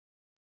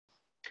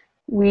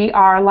We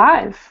are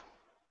live.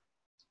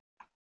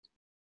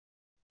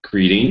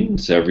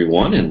 Greetings,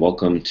 everyone, and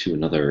welcome to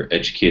another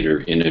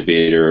Educator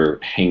Innovator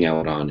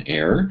Hangout on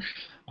Air.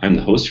 I'm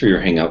the host for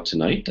your Hangout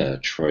tonight,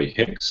 Troy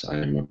Hicks.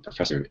 I'm a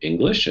professor of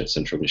English at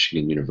Central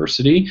Michigan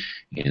University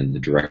and the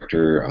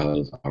director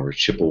of our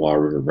Chippewa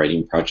River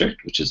Writing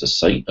Project, which is a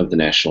site of the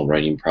National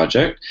Writing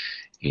Project.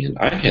 And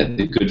I had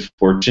the good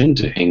fortune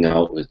to hang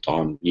out with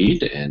Dawn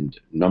Reed and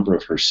a number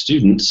of her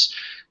students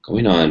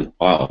going on,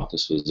 wow,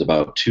 this was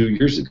about 2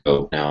 years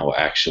ago now,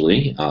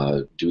 actually,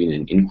 doing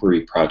an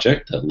inquiry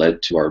project that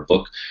led to our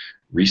book,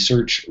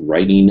 Research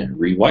Writing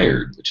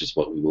Rewired, which is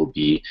what we will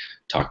be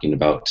talking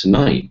about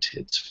tonight.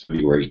 It's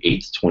February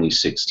 8th,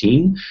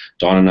 2016.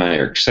 Dawn and I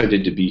are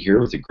excited to be here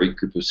with a great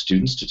group of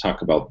students to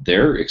talk about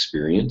their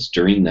experience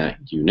during that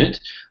unit.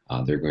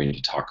 They're going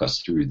to talk us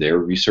through their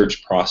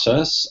research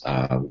process,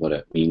 what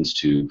it means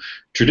to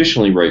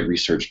traditionally write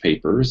research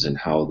papers, and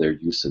how their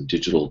use of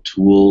digital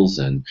tools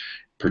and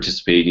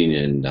participating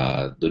in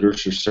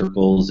literature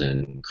circles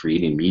and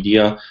creating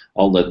media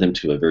all led them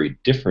to a very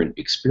different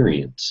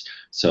experience.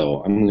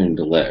 So I'm going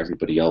to let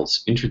everybody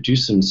else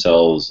introduce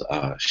themselves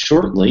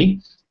shortly,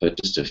 but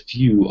just a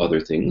few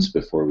other things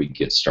before we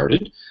get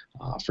started.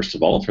 First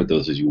of all, for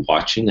those of you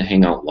watching the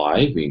Hangout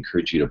Live, we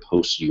encourage you to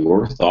post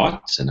your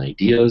thoughts and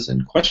ideas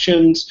and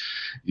questions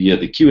via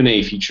the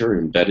Q&A feature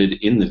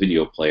embedded in the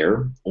video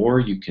player, or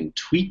you can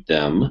tweet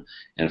them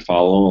and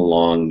follow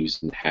along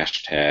using the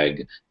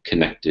hashtag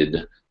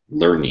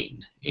 #ConnectedLearning.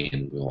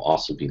 And we'll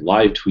also be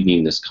live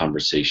tweeting this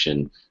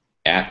conversation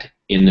at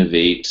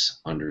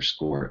innovate_ed.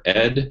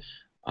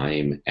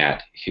 I'm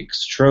at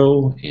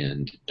HicksTro,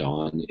 and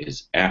Dawn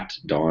is at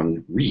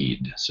Dawn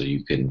Reed. So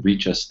you can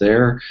reach us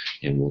there,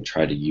 and we'll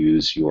try to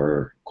use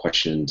your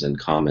questions and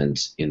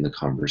comments in the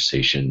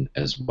conversation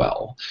as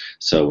well.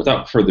 So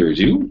without further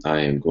ado,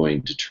 I am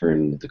going to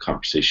turn the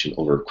conversation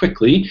over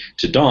quickly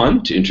to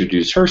Dawn to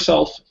introduce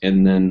herself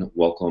and then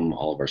welcome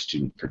all of our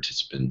student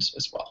participants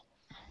as well.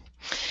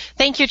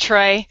 Thank you,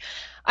 Troy.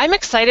 I'm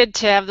excited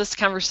to have this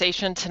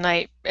conversation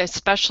tonight,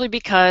 especially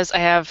because I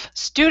have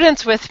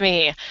students with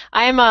me.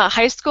 I am a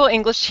high school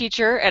English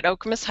teacher at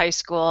Okemos High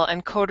School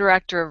and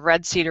co-director of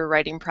Red Cedar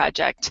Writing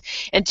Project.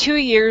 And 2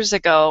 years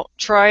ago,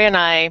 Troy and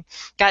I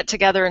got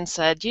together and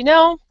said, you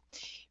know,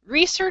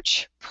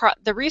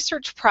 the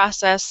research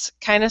process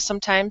kind of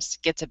sometimes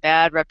gets a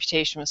bad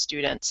reputation with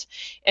students.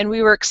 And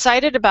we were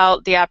excited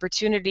about the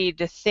opportunity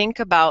to think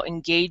about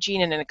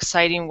engaging in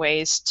exciting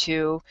ways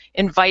to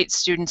invite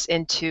students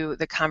into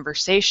the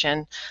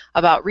conversation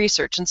about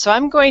research. And so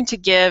I'm going to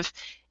give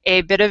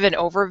a bit of an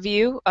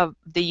overview of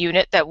the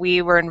unit that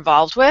we were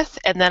involved with,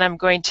 and then I'm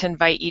going to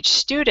invite each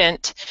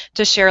student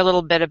to share a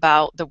little bit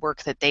about the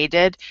work that they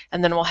did,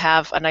 and then we'll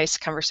have a nice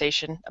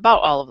conversation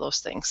about all of those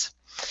things.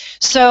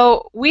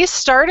 So we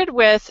started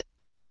with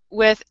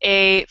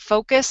a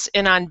focus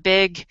in on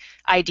big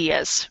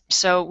ideas.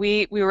 So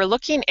we were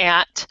looking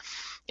at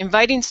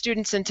inviting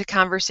students into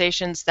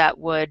conversations that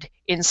would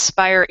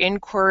inspire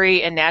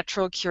inquiry and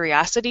natural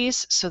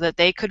curiosities so that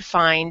they could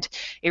find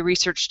a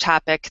research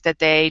topic that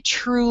they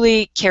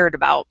truly cared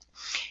about.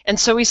 And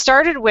so we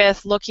started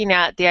with looking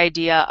at the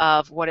idea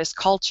of what is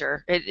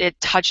culture. It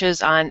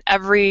touches on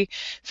every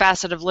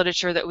facet of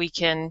literature that we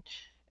can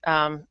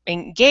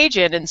engage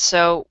in, and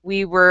so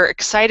we were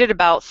excited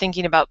about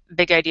thinking about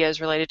big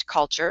ideas related to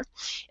culture.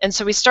 And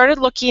so we started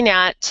looking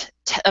at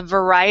a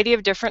variety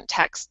of different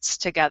texts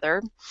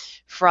together,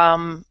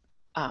 from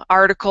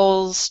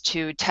articles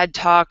to TED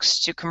Talks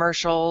to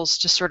commercials,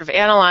 to sort of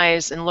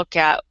analyze and look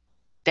at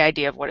the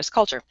idea of what is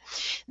culture.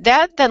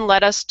 That then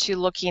led us to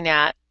looking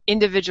at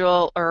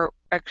individual, or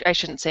I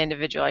shouldn't say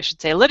individual, I should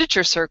say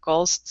literature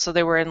circles. So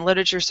they were in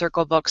literature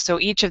circle books. So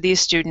each of these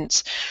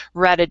students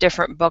read a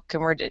different book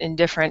and were in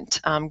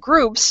different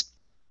groups.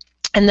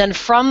 And then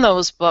from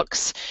those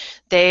books,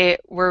 they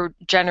were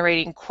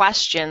generating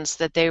questions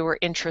that they were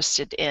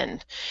interested in.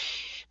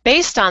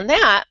 Based on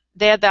that,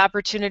 they had the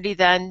opportunity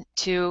then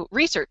to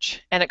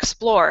research and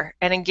explore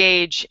and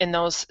engage in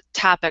those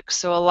topics.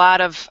 So a lot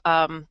of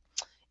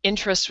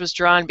interest was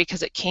drawn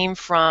because it came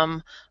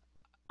from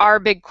our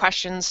big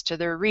questions to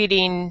their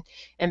reading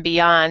and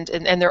beyond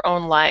and their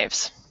own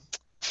lives.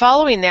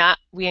 Following that,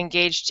 we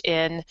engaged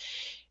in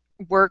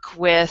work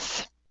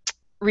with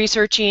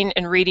researching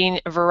and reading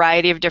a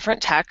variety of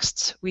different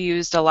texts. We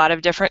used a lot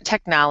of different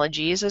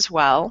technologies as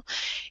well,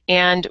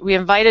 and we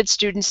invited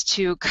students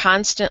to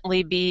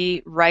constantly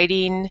be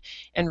writing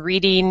and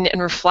reading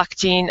and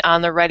reflecting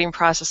on the writing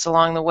process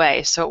along the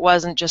way. So it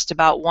wasn't just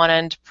about one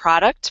end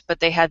product,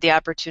 but they had the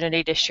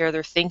opportunity to share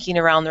their thinking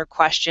around their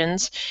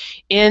questions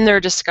in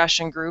their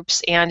discussion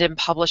groups and in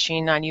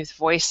publishing on Youth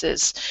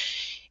Voices.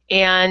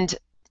 And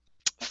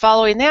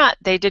following that,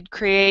 they did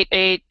create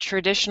a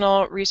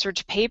traditional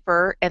research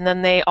paper, and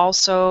then they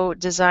also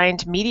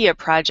designed media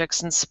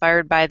projects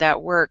inspired by that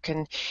work.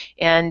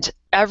 And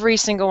every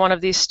single one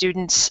of these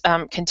students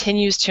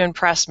continues to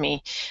impress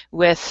me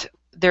with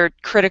their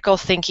critical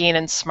thinking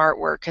and smart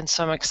work, and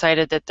so I'm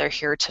excited that they're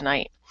here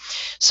tonight.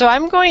 So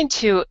I'm going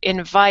to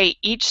invite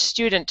each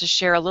student to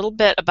share a little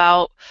bit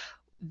about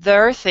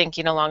their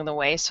thinking along the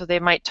way. So they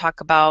might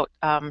talk about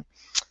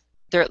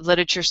their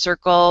literature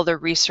circle, their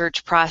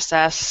research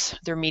process,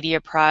 their media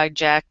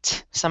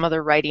project, some of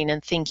their writing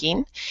and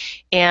thinking.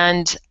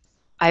 And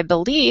I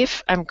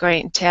believe I'm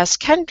going to ask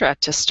Kendra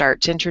to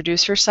start to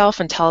introduce herself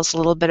and tell us a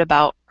little bit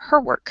about her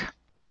work.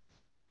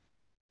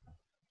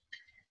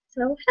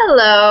 So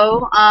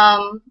hello,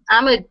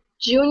 I'm a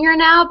junior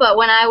now, but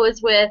when I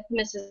was with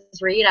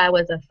Mrs. Reed, I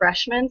was a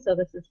freshman, so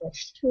this is like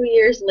 2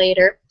 years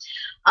later.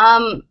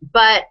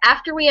 But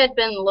after we had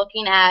been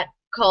looking at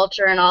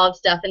culture and all its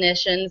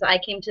definitions, I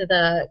came to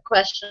the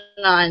question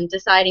on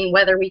deciding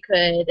whether we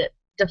could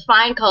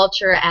define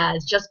culture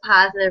as just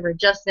positive or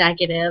just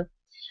negative,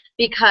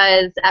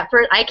 because at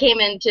first I came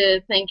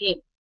into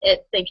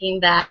thinking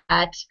that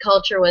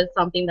culture was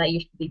something that you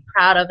should be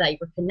proud of, that you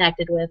were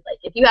connected with. Like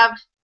if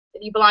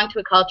you belong to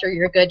a culture,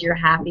 you're good, you're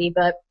happy.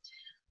 But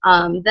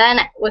then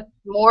with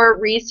more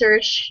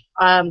research,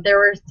 there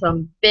were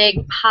some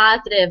big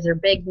positives or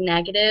big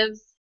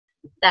negatives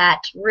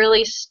that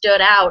really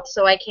stood out.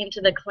 So I came to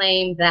the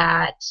claim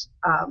that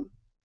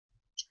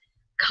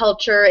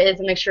culture is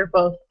a mixture of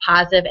both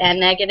positive and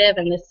negative,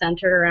 and this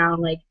centered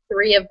around like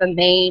 3 of the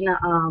main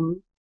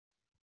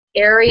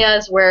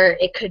areas where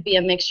it could be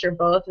a mixture of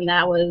both, and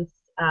that was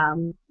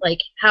like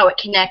how it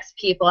connects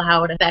people,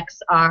 how it affects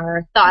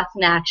our thoughts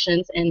and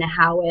actions, and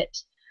how it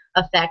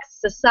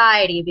affects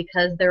society,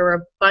 because there were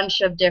a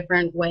bunch of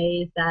different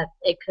ways that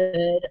it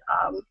could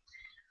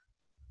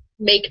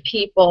make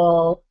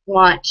people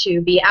want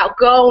to be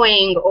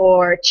outgoing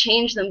or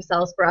change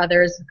themselves for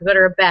others, good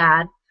or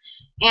bad.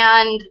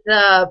 And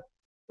the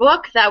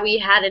book that we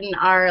had in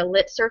our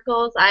lit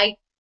circles, I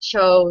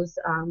chose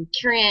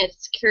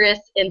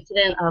Curious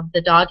Incident of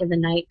the Dog in the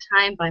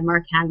Nighttime by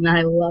Mark Haddon.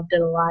 I loved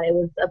it a lot. It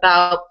was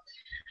about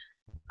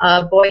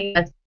a boy who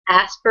has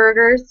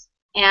Asperger's,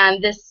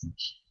 and this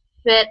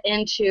fit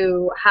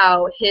into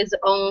how his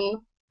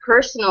own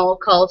personal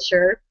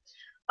culture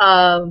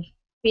of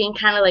being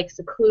kind of like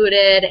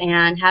secluded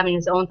and having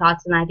his own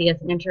thoughts and ideas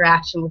and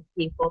interaction with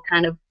people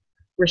kind of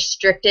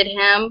restricted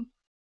him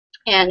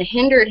and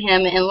hindered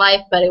him in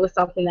life, but it was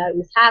something that he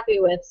was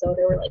happy with, so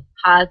there were like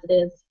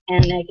positives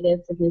and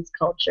negatives in his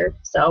culture.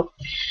 So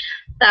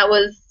that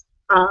was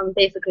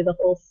basically the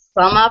whole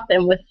sum up.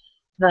 And with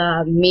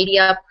the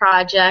media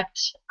project,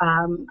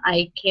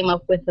 I came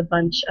up with a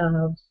bunch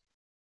of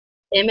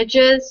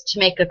images to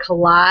make a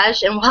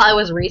collage, and while I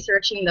was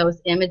researching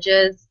those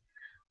images,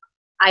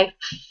 I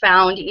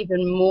found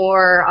even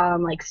more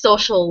like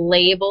social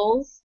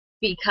labels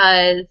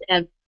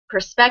and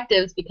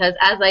perspectives, because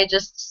as I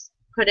just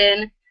put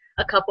in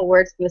a couple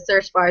words in the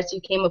search bars,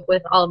 you came up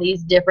with all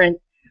these different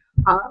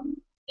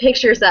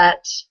pictures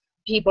that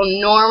people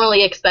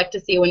normally expect to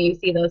see when you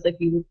see those. If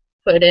you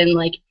put in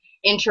like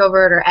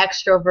introvert or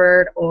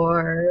extrovert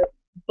or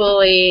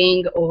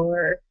bullying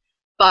or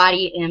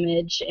body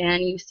image,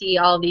 and you see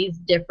all these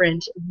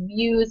different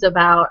views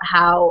about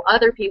how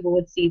other people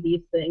would see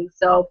these things.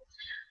 So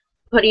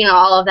putting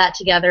all of that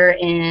together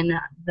in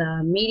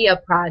the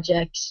media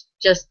project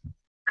just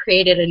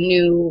created a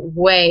new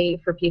way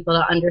for people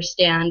to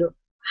understand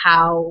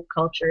how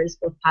culture is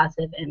both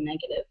positive and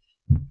negative.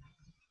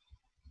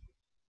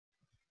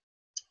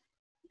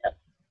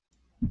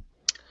 Yep.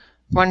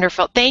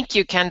 Wonderful. Thank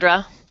you,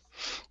 Kendra.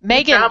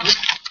 Megan,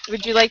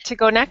 would you like to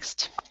go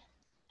next?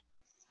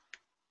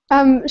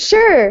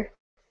 Sure.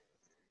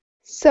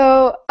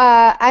 So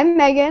I'm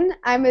Megan.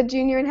 I'm a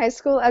junior in high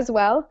school as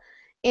well.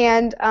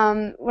 And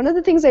one of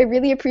the things I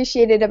really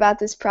appreciated about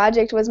this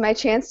project was my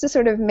chance to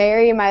sort of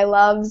marry my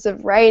loves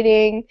of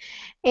writing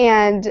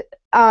and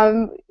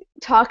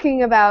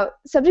talking about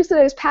subjects that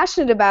I was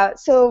passionate about.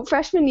 So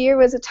freshman year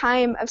was a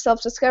time of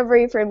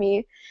self-discovery for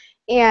me,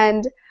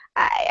 and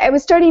I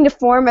was starting to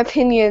form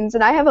opinions,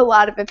 and I have a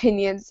lot of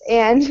opinions,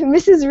 and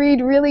Mrs.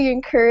 Reed really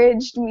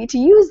encouraged me to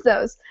use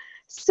those.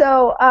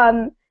 So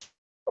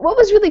what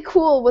was really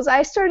cool was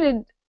I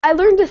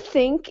learned to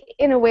think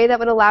in a way that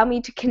would allow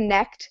me to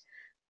connect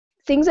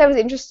things I was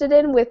interested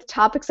in with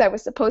topics I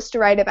was supposed to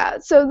write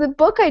about. So the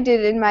book I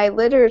did in my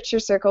literature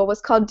circle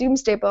was called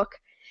Doomsday Book,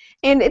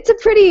 and it's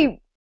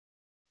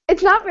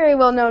not very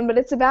well known, but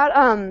it's about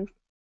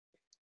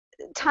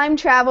time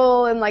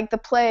travel and like the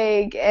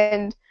plague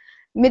and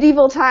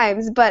medieval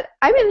times, but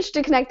I managed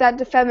to connect that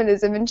to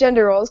feminism and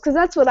gender roles because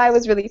that's what I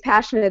was really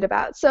passionate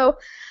about. So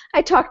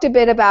I talked a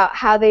bit about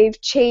how they've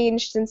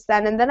changed since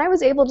then, and then I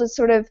was able to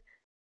sort of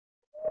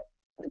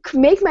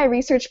make my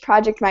research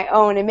project my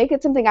own and make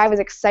it something I was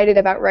excited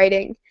about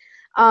writing.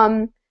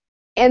 And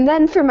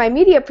then for my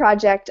media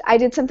project, I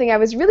did something I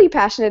was really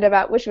passionate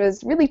about, which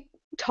was really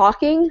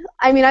talking.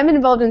 I mean, I'm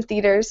involved in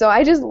theater, so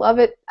I just love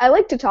it. I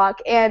like to talk,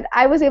 and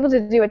I was able to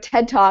do a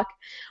TED Talk,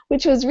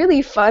 which was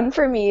really fun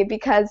for me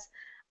because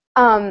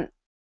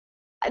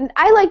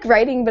I like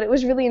writing, but it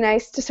was really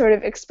nice to sort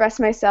of express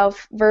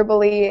myself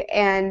verbally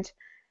and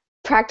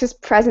practice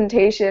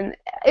presentation.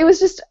 It was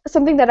just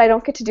something that I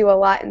don't get to do a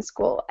lot in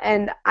school,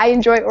 and I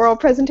enjoy oral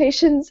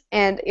presentations,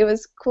 and it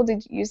was cool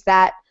to use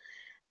that.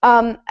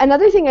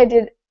 Another thing I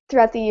did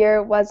throughout the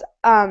year was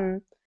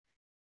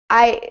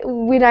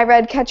when I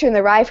read Catcher in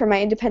the Rye for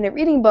my independent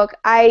reading book,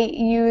 I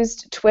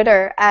used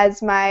Twitter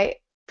as my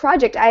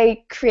project.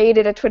 I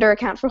created a Twitter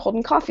account for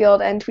Holden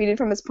Caulfield and tweeted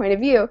from his point of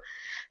view.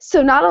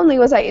 So not only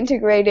was I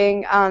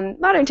integrating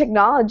modern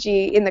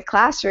technology in the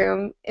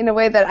classroom in a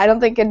way that I don't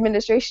think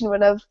administration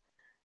would have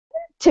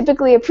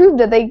typically approved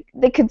of, they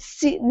could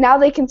see, now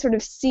they can sort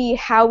of see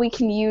how we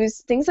can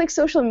use things like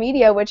social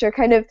media, which are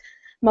kind of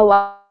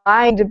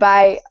maligned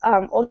by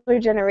older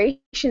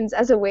generations,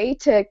 as a way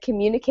to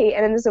communicate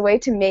and as a way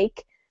to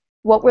make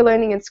what we're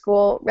learning in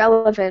school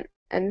relevant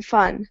and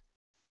fun.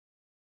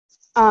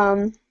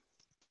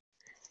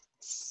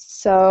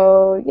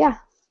 So yeah.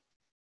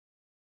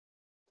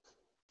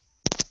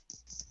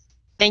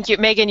 Thank you.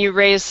 Megan, you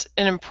raise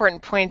an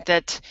important point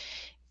that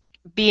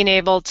being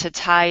able to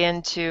tie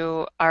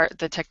into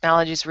the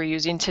technologies we're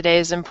using today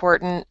is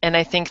important, and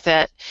I think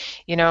that,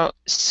 you know,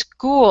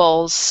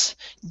 schools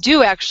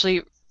do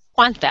actually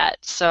want that.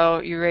 So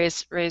you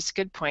raise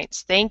good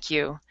points. Thank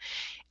you.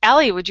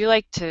 Allie, would you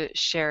like to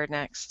share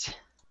next?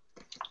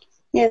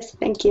 Yes,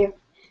 thank you.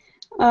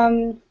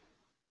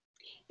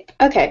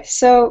 Okay,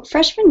 so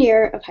freshman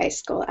year of high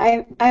school,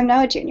 I'm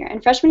now a junior,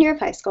 and freshman year of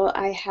high school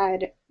I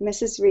had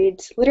Mrs.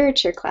 Reed's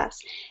literature class,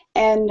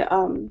 and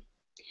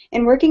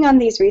in working on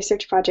these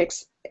research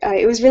projects,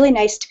 it was really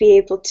nice to be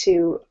able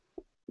to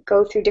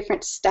go through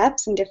different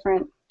steps and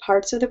different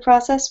parts of the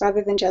process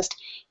rather than just,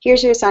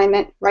 here's your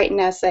assignment, write an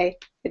essay,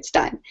 it's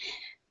done.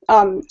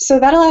 So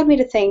that allowed me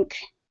to think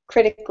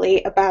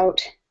critically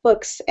about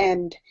books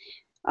and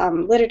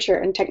literature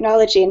and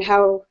technology and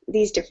how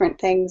these different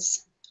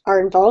things are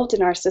involved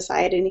in our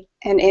society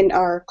and in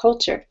our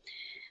culture.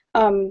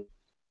 The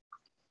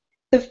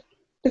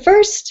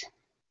first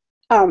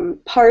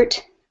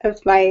part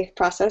of my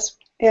process,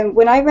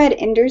 when I read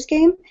Ender's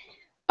Game,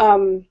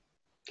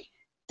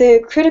 the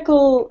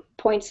critical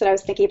points that I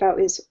was thinking about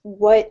is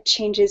what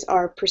changes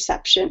our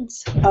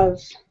perceptions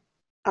of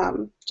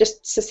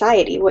just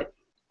society, what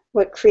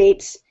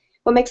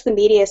makes the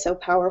media so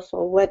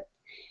powerful,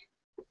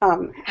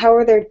 how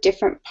are there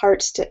different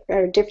parts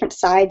or different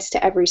sides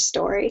to every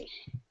story,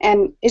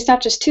 and it's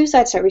not just two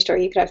sides to every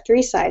story. You could have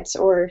three sides,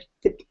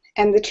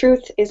 and the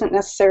truth isn't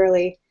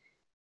necessarily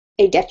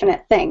a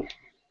definite thing.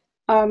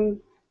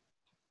 And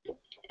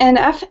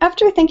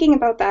after thinking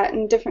about that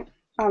and different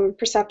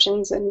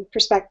perceptions and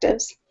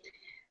perspectives,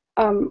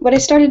 what I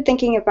started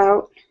thinking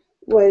about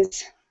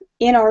was,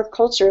 in our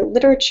culture,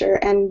 literature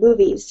and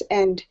movies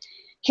and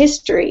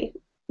history,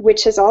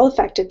 which has all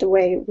affected the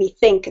way we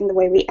think and the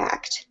way we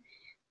act,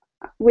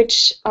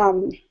 which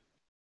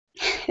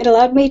it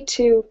allowed me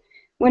to,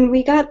 when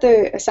we got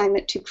the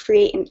assignment to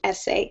create an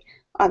essay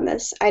on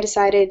this, I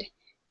decided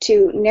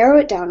to narrow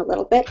it down a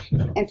little bit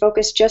and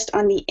focus just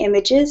on the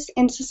images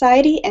in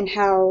society and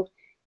how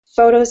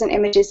photos and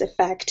images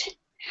affect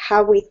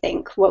how we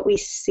think, what we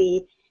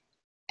see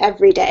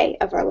every day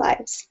of our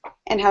lives,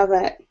 and how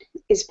that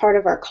is part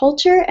of our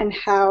culture and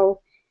how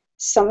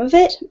some of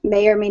it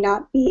may or may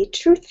not be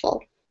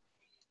truthful.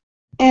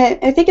 And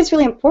I think it's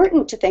really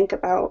important to think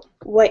about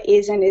what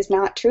is and is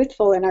not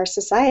truthful in our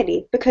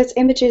society, because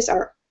images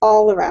are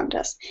all around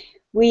us.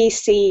 We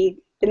see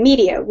the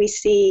media, we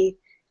see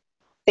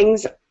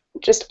things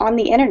just on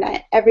the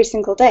internet every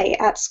single day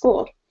at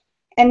school.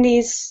 And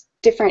these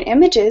different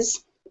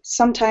images,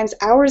 sometimes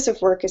hours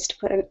of work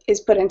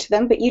is put into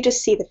them, but you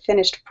just see the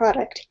finished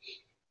product.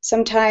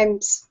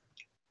 Sometimes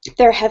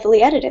they're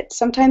heavily edited.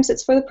 Sometimes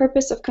it's for the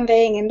purpose of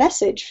conveying a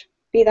message,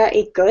 be that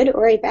a good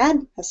or a bad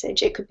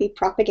message. It could be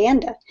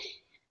propaganda.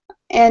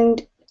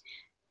 And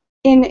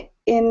in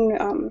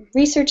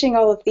researching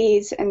all of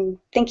these and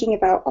thinking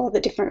about all the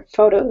different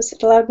photos,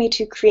 it allowed me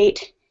to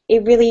create a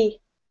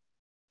really,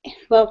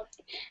 well,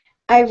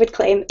 I would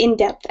claim,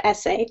 in-depth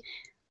essay,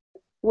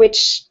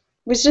 which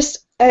was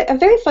just a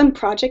very fun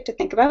project to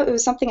think about. It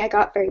was something I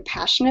got very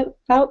passionate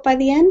about by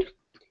the end,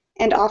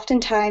 and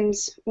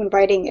oftentimes when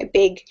writing a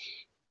big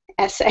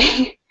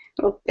essay,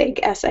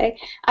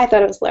 I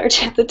thought it was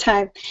large at the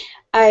time,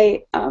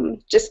 I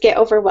just get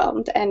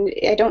overwhelmed and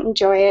I don't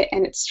enjoy it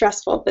and it's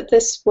stressful, but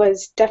this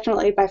was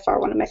definitely by far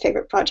one of my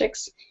favorite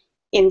projects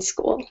in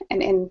school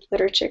and in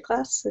literature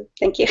class, so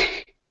thank you.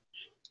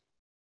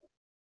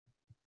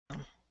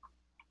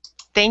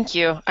 Thank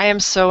you. I am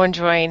so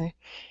enjoying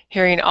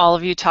hearing all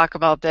of you talk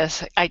about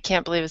this. I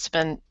can't believe it's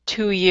been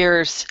 2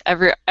 years.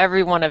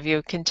 Every one of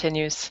you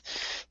continues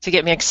to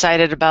get me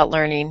excited about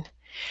learning.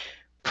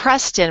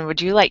 Preston,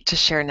 would you like to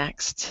share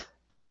next?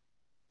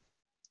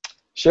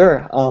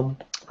 Sure.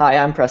 Hi,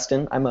 I'm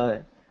Preston. I'm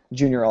a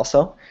junior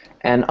also.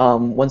 And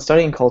when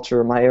studying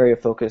culture, my area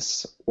of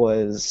focus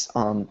was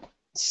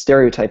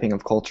stereotyping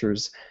of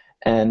cultures,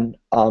 and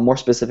more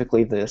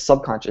specifically the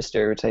subconscious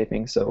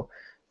stereotyping, so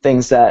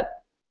things that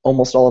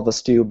almost all of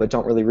us do but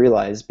don't really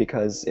realize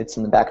because it's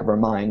in the back of our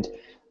mind.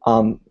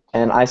 And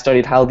I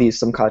studied how these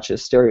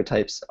subconscious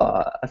stereotypes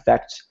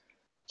affect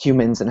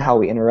humans and how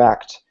we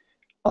interact.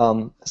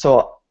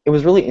 So it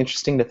was really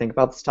interesting to think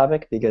about this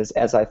topic because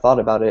as I thought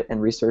about it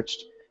and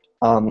researched,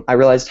 I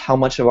realized how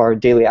much of our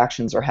daily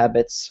actions or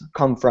habits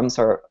come from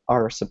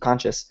our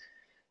subconscious.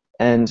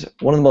 And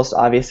one of the most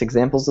obvious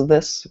examples of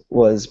this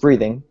was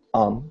breathing.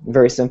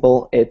 Very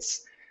simple.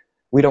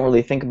 We don't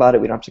really think about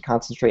it. We don't have to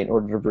concentrate in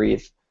order to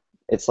breathe.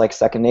 It's like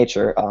second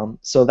nature.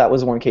 So that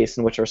was one case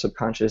in which our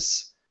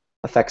subconscious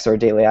affects our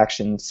daily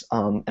actions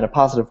in a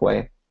positive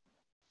way.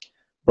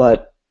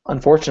 But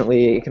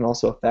unfortunately, it can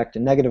also affect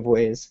in negative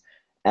ways.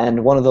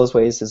 And one of those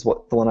ways is the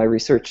one I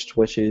researched,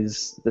 which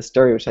is the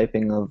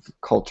stereotyping of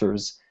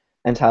cultures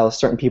and how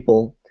certain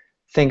people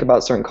think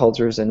about certain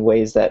cultures in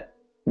ways that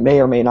may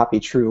or may not be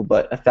true,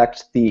 but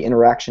affect the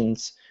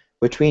interactions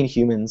between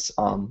humans,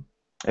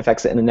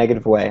 affects it in a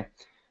negative way.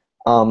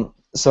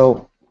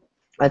 So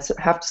I'd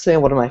have to say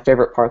one of my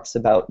favorite parts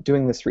about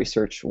doing this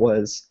research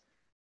was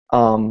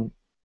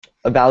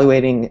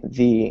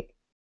evaluating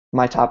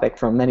my topic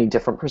from many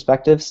different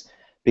perspectives,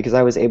 because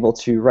I was able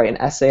to write an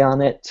essay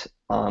on it.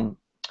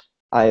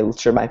 I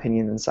shared my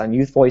opinions on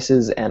Youth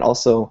Voices, and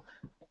also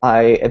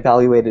I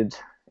evaluated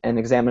and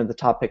examined the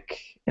topic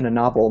in a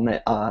novel,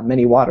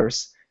 Many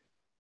Waters.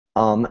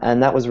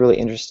 And that was really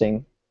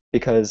interesting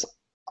because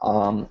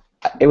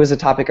it was a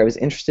topic I was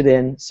interested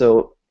in,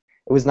 so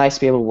it was nice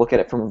to be able to look at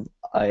it from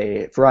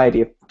a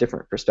variety of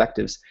different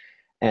perspectives.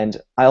 And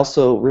I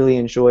also really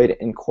enjoyed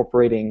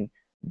incorporating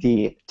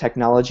the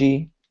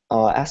technology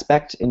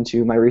aspect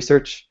into my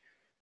research,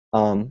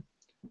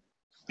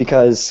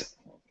 because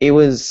it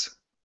was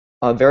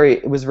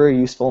very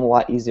useful and a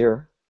lot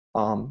easier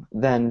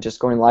than just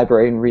going to the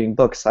library and reading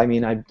books. I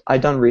mean,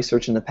 I'd done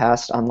research in the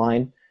past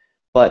online,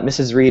 but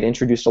Mrs. Reed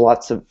introduced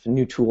lots of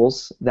new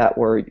tools that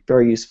were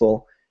very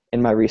useful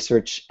in my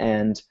research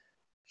and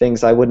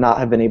things I would not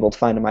have been able to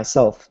find in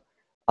myself.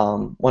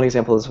 One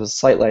example of this was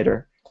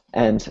SiteLighter,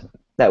 and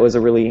that was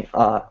a really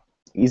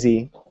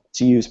easy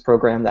to use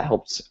program that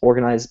helps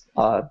organize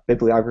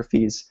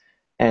bibliographies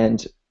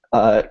and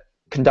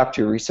conduct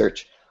your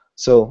research.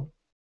 So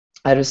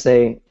I just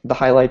say the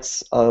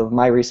highlights of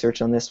my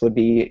research on this would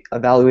be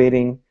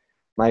evaluating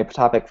my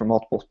topic from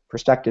multiple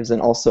perspectives,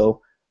 and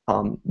also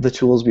the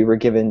tools we were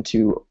given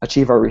to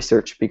achieve our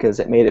research, because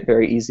it made it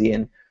very easy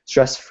and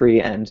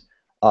stress-free and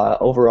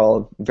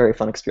overall a very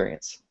fun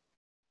experience.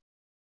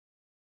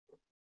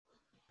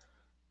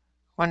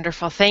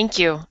 Wonderful, thank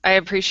you. I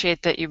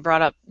appreciate that you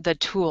brought up the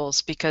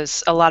tools,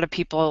 because a lot of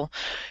people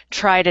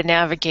try to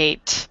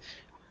navigate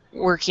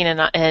working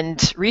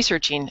and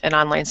researching in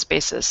online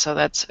spaces, so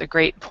that's a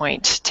great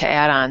point to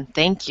add on.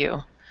 Thank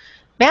you.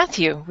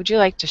 Matthew, would you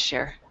like to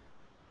share?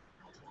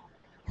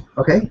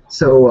 Okay,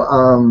 so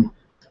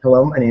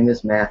hello, my name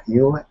is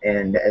Matthew,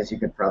 and as you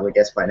could probably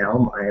guess by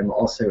now, I am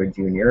also a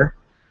junior.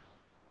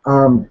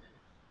 One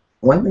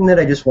thing that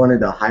I just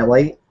wanted to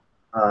highlight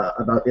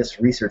about this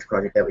research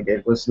project that we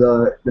did was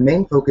the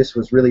main focus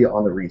was really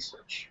on the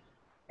research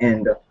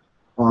and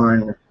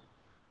on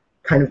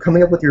kind of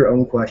coming up with your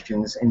own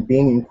questions and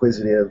being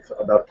inquisitive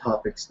about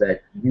topics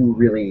that you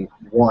really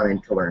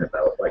wanted to learn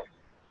about. Like,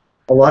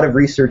 a lot of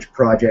research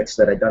projects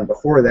that I'd done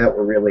before that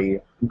were really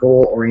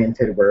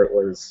goal-oriented, where it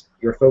was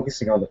you're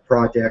focusing on the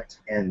project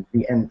and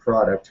the end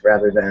product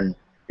rather than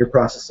your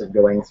process of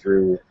going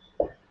through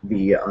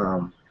the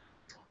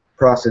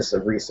process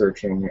of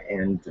researching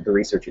and the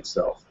research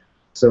itself.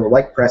 So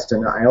like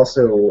Preston, I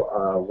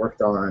also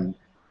worked on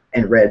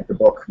and read the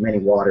book Many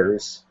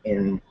Waters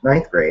in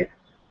 9th grade.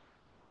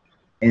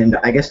 And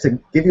I guess to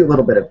give you a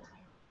little bit of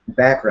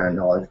background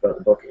knowledge about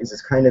the book, is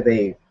it's kind of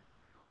a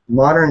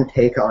modern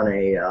take on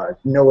a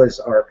Noah's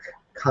Ark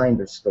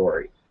kind of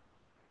story.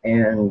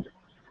 And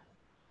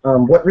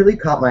what really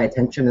caught my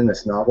attention in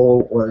this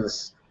novel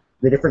was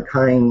the different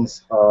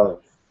kinds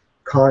of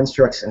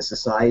constructs in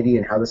society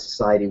and how the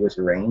society was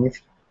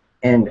arranged.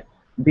 And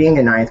being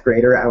a 9th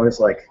grader, I was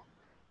like,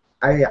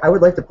 I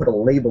would like to put a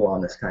label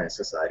on this kind of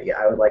society.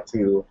 I would like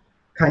to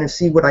kind of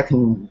see what I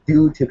can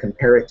do to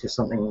compare it to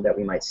something that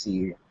we might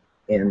see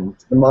in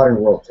the modern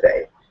world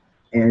today.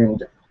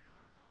 And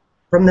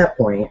from that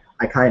point,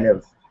 I kind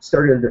of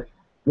started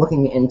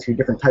looking into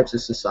different types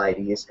of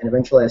societies, and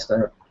eventually I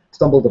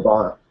stumbled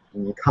upon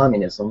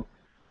communism,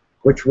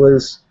 which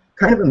was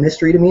kind of a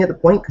mystery to me at the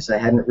point because I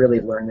hadn't really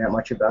learned that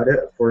much about it.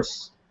 Of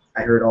course,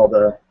 I heard all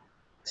the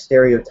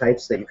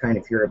stereotypes that you kind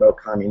of hear about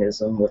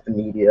communism with the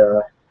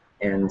media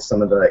and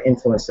some of the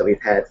influence that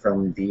we've had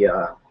from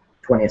the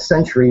 20th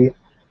century,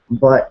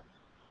 but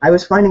I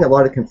was finding a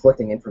lot of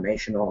conflicting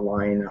information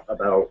online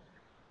about,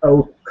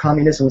 oh,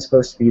 communism is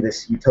supposed to be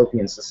this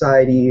utopian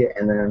society,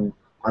 and then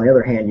on the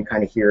other hand, you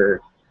kind of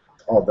hear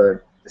all the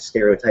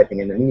stereotyping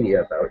in the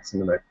media about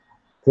some of the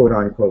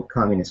quote-unquote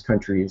communist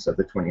countries of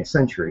the 20th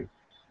century.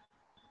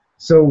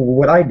 So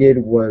what I did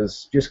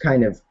was just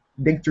kind of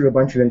dig through a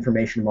bunch of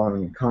information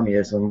on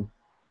communism,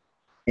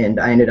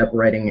 and I ended up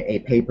writing a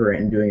paper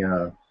and doing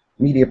a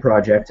media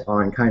project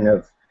on kind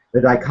of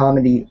the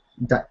dichotomy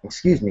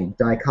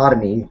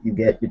you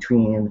get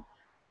between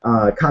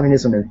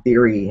communism in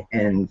theory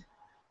and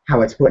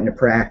how it's put into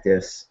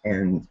practice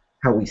and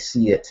how we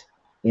see it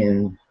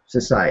in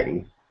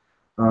society.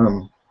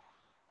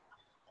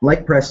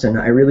 Like Preston,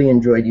 I really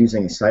enjoyed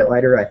using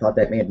SiteLighter. I thought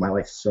that made my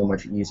life so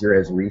much easier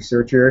as a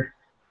researcher,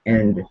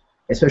 and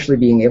especially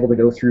being able to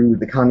go through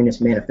the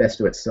Communist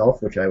Manifesto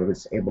itself, which I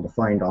was able to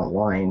find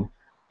online,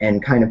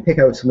 and kind of pick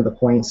out some of the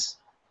points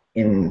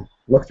and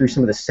look through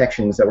some of the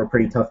sections that were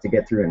pretty tough to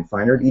get through in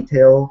finer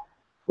detail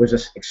was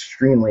just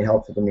extremely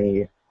helpful to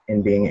me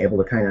in being able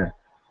to kind of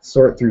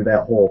sort through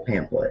that whole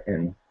pamphlet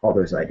and all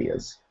those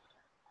ideas.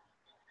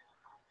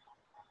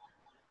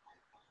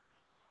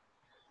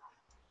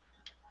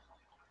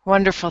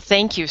 Wonderful.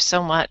 Thank you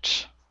so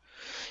much.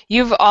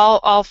 You've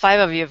all five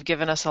of you have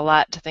given us a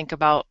lot to think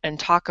about and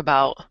talk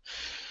about,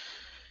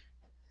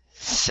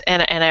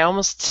 and I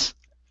almost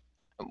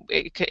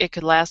it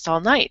could last all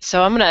night.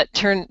 So I'm gonna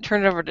turn it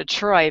over to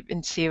Troy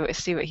and see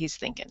what he's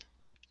thinking.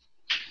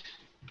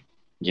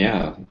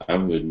 Yeah, I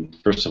would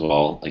first of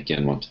all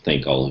again want to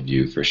thank all of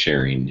you for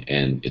sharing,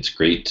 and it's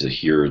great to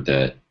hear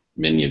that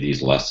many of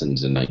these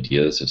lessons and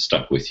ideas have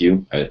stuck with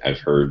you. I've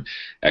heard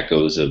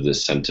echoes of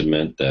this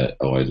sentiment that,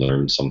 oh, I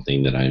learned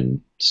something that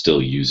I'm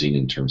still using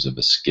in terms of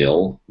a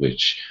skill,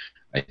 which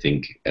I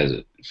think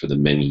for the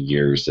many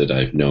years that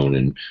I've known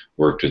and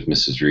worked with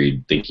Mrs.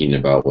 Reed, thinking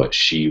about what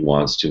she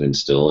wants to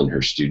instill in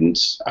her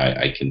students,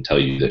 I can tell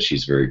you that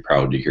she's very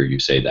proud to hear you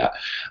say that.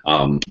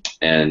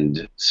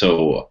 And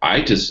so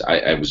I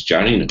was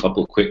jotting a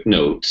couple quick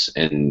notes,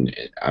 and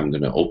I'm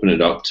going to open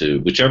it up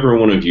to whichever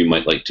one of you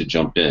might like to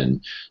jump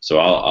in. So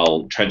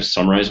I'll try to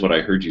summarize what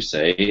I heard you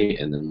say,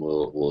 and then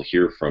we'll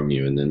hear from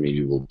you, and then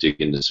maybe we'll dig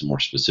into some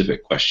more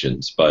specific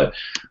questions. But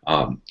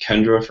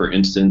Kendra, for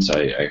instance,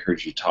 I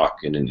heard you talk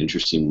in an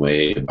interesting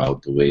way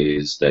about the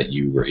ways that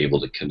you were able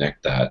to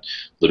connect that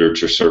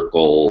literature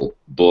circle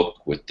book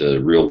with the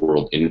real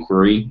world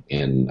inquiry,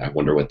 and I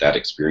wonder what that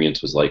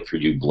experience was like for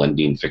you,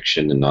 blending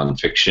fiction and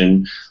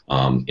nonfiction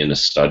in a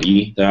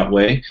study that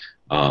way.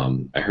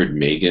 I heard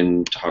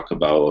Megan talk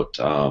about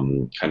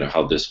kind of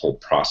how this whole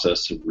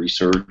process of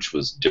research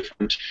was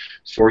different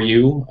for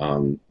you,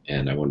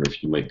 and I wonder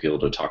if you might be able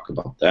to talk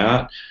about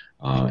that.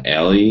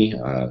 Allie,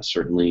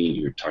 certainly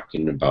you're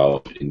talking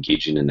about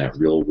engaging in that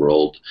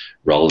real-world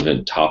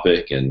relevant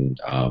topic, and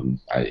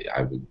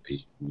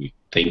we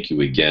thank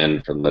you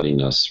again for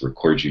letting us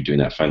record you doing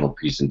that final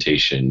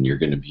presentation. You're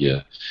going to be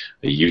a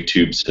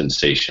YouTube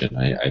sensation.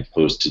 I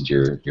posted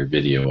your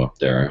video up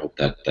there. I hope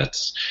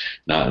that's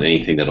not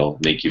anything that'll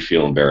make you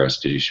feel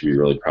embarrassed, because you should be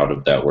really proud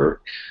of that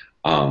work.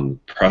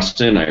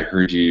 Preston, I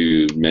heard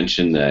you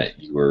mention that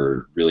you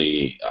were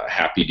really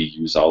happy to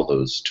use all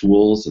those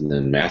tools, and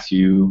then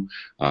Matthew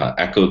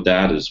echoed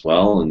that as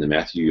well. And then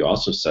Matthew, you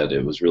also said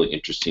it was really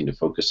interesting to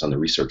focus on the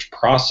research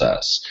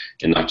process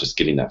and not just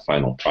getting that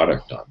final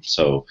product done.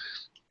 So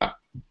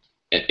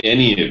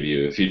any of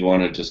you, if you'd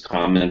want to just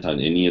comment on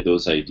any of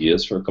those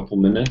ideas for a couple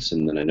minutes,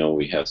 and then I know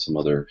we have some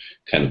other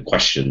kind of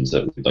questions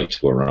that we'd like to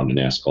go around and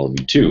ask all of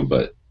you too,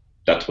 but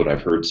that's what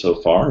I've heard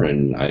so far,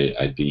 and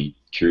I'd be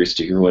curious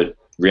to hear what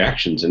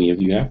reactions any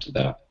of you have to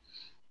that.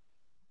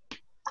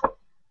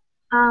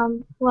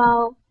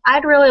 Well,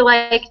 I'd really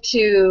like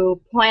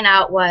to point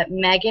out what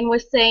Megan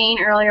was saying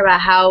earlier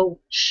about how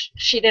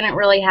she didn't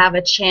really have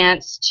a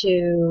chance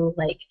to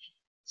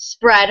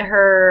spread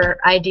her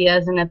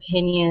ideas and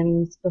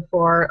opinions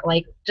before,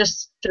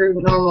 just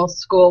through normal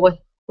school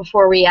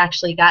before we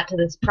actually got to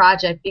this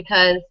project,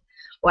 because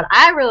what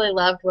I really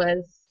loved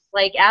was,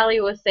 like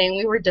Allie was saying,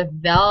 we were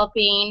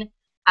developing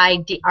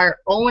our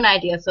own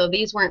ideas. So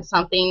these weren't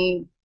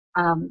something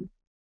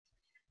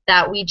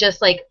that we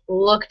just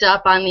looked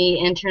up on the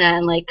internet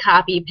and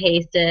copy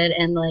pasted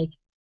and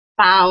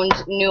found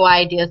new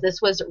ideas.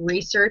 This was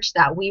research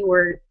that we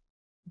were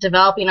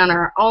developing on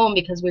our own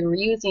because we were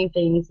using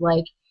things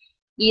like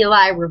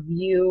Eli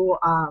Review,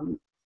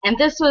 and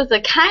this was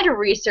a kind of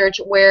research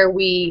where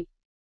we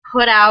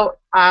put out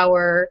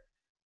our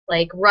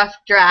rough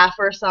draft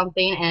or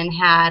something and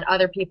had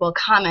other people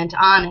comment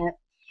on it,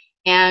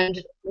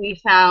 and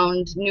we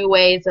found new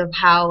ways of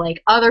how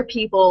other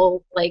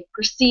people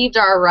perceived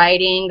our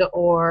writing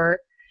or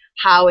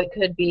how it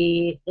could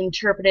be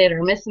interpreted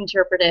or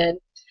misinterpreted,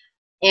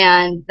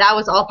 and that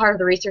was all part of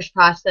the research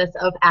process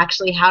of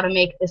actually how to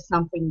make this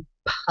something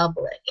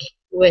public,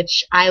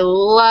 which I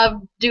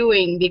loved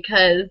doing,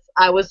 because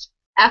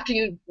after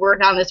you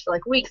work on this for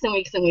weeks and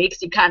weeks and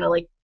weeks, you kind of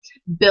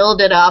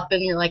build it up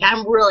and you're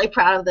I'm really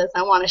proud of this,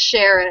 I want to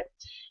share it.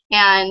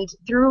 And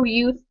through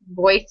Youth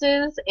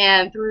Voices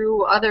and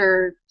through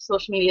other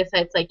social media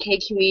sites like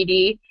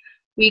KQED,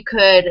 we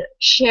could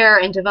share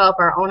and develop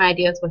our own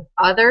ideas with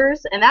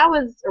others, and that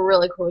was a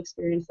really cool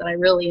experience that I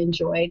really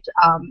enjoyed,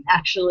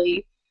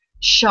 actually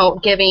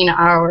giving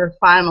our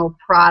final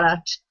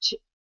product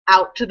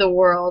out to the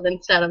world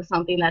instead of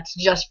something that's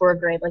just for a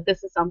grade.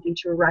 This is something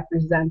to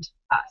represent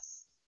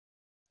us.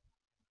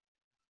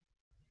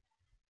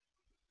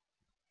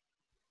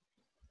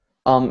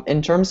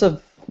 In terms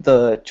of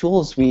the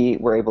tools we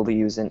were able to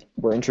use and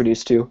were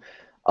introduced to,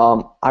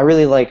 I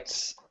really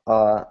liked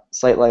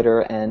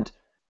SiteLighter and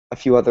a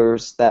few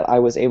others that I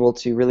was able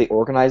to really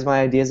organize my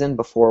ideas in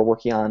before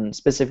working on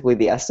specifically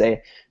the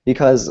essay,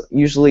 because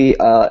usually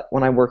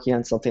when I'm working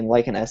on something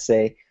like an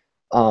essay,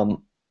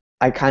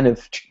 I kind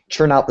of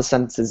churn out the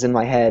sentences in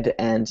my head,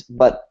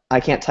 but I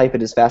can't type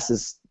it as fast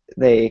as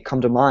they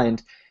come to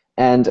mind,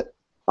 and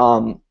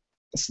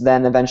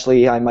then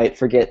eventually I might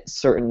forget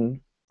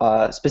certain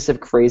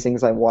specific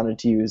phrasings I wanted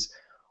to use,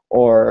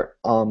 or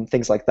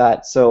things like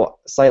that. So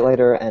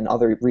Citelighter and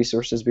other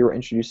resources we were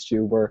introduced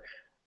to were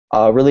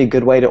a really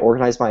good way to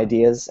organize my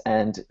ideas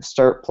and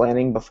start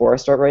planning before I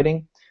start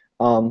writing,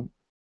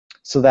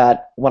 so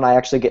that when I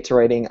actually get to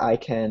writing, I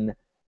can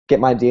get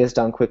my ideas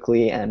down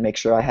quickly and make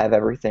sure I have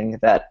everything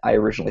that I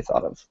originally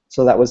thought of.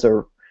 So that was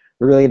a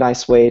really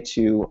nice way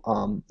to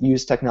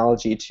use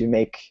technology to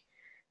make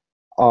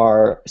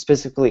our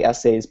specifically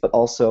essays, but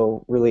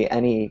also really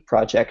any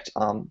project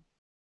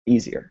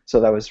easier.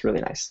 So that was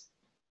really nice.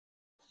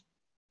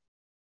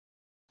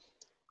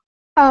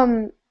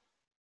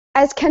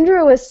 As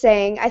Kendra was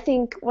saying, I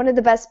think one of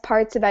the best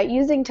parts about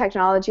using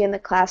technology in the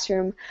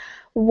classroom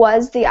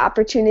was the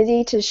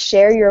opportunity to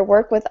share your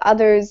work with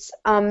others,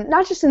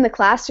 not just in the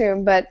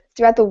classroom, but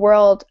throughout the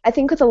world. I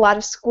think with a lot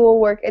of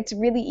schoolwork, it's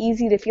really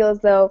easy to feel as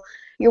though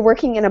you're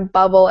working in a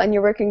bubble and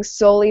you're working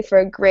solely for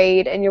a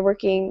grade, and you're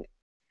working,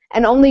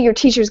 and only your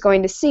teacher's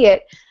going to see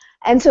it.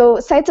 And so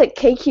sites like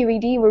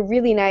KQED were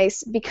really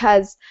nice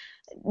because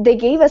they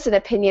gave us an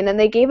opinion and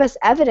they gave us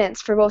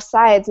evidence for both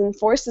sides and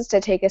forced us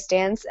to take a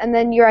stance, and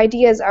then your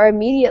ideas are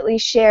immediately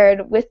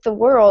shared with the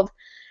world.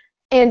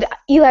 And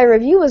Eli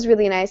Review was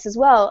really nice as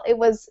well. It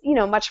was,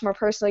 much more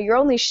personal. You're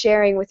only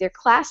sharing with your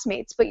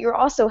classmates, but you're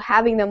also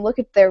having them look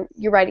at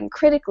your writing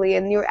critically,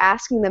 and you're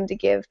asking them to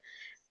give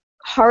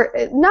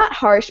not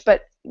harsh,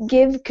 but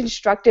give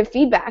constructive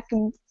feedback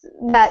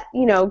that,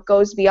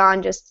 goes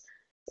beyond just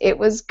it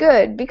was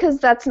good, because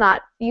that's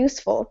not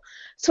useful.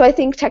 So I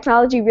think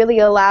technology really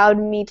allowed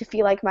me to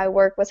feel like my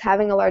work was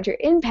having a larger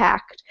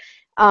impact,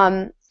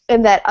 and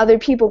that other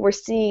people were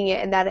seeing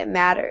it and that it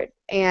mattered.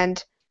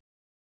 And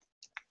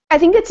I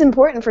think it's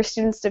important for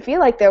students to feel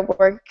like their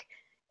work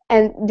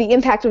and the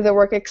impact of their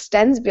work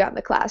extends beyond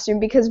the classroom,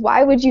 because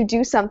why would you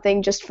do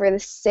something just for the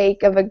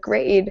sake of a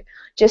grade,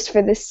 just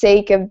for the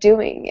sake of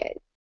doing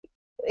it?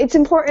 It's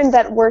important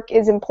that work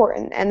is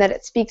important and that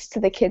it speaks to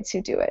the kids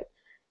who do it,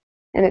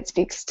 and it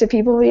speaks to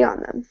people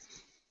beyond them.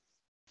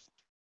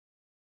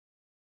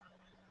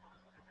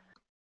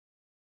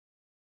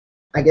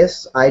 I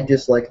guess I'd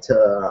just like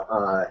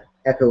to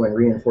echo and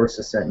reinforce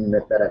the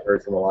sentiment that I've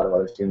heard from a lot of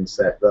other students,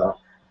 that the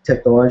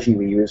technology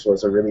we used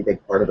was a really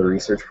big part of the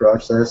research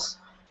process,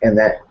 and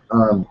that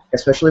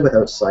especially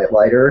without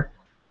Citelighter,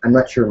 I'm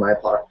not sure my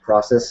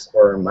process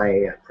or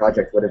my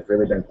project would have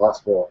really been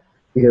possible,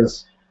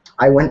 because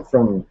I went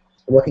from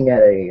looking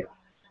at a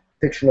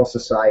fictional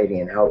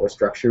society and how it was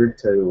structured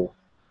to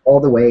all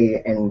the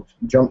way and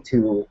jumped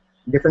to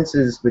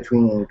differences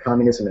between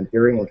communism in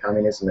theory and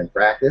communism in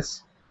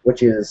practice,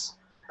 which is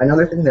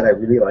another thing that I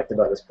really liked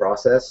about this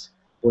process,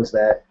 was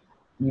that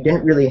you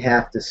didn't really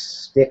have to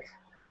stick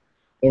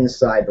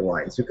inside the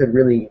lines. You could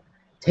really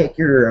take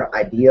your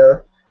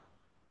idea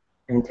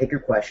and take your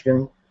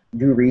question,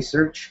 do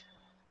research,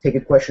 take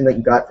a question that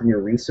you got from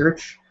your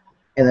research,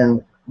 and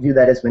then do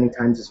that as many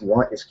times as you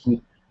want. Just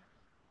keep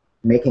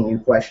making new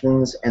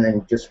questions and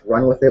then just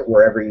run with it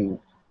wherever you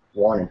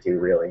wanted to,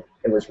 really.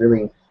 It was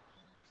really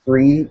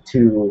free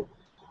to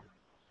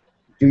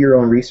do your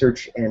own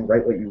research and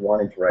write what you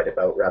wanted to write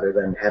about, rather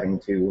than having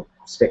to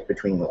stick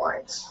between the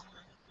lines.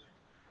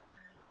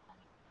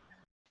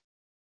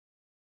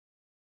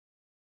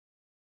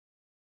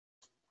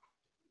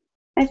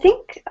 I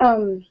think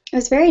it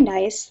was very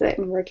nice that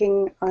in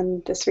working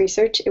on this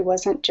research, it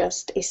wasn't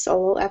just a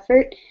solo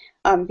effort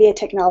via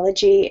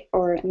technology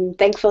or, and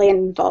thankfully, an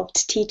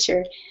involved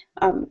teacher.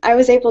 I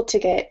was able to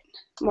get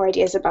more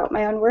ideas about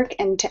my own work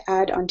and to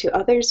add onto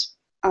others'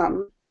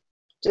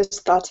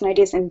 just thoughts and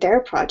ideas in their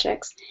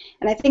projects.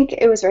 And I think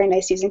it was very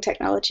nice using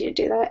technology to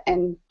do that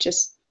and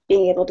just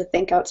being able to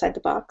think outside the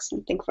box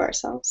and think for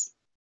ourselves.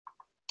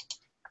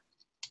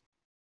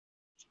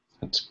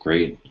 That's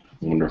great.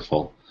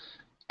 Wonderful.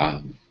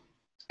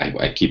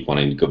 I keep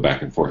wanting to go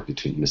back and forth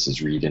between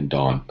Mrs. Reed and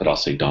Dawn, but I'll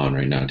say Dawn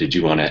right now. Did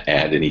you want to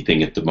add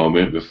anything at the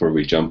moment before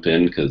we jump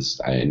in? Because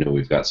I know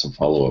we've got some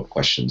follow-up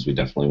questions we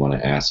definitely want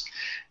to ask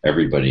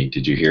everybody.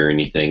 Did you hear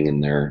anything in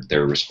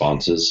their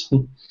responses?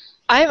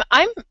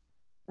 I'm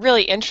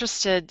really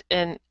interested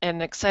in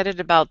and excited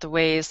about the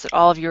ways that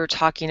all of you are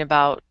talking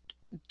about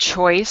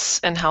choice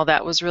and how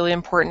that was really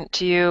important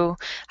to you,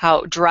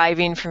 how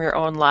driving from your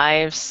own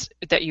lives,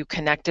 that you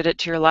connected it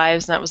to your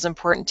lives, and that was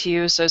important to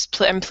you. So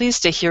I'm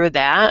pleased to hear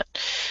that.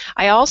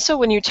 I also,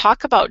 when you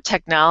talk about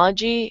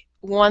technology,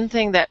 one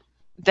thing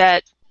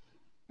that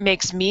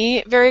makes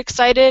me very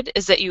excited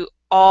is that you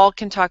all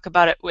can talk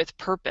about it with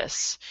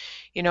purpose.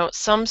 You know,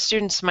 some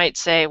students might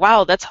say,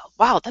 wow, that's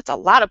a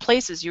lot of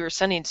places you were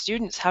sending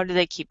students. How do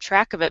they keep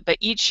track of it? But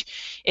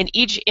in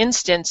each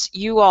instance,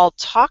 you all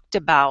talked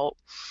about,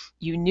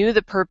 you knew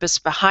the purpose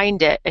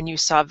behind it, and you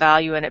saw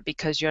value in it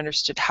because you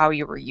understood how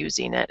you were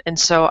using it. And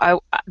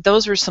so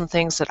those were some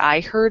things that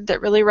I heard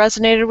that really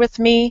resonated with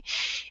me,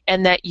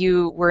 and that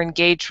you were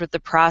engaged with the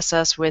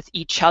process with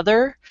each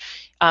other,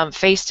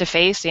 face to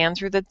face and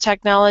through the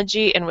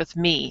technology, and with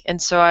me.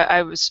 And so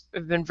I've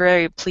been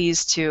very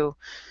pleased to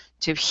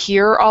to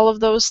hear all of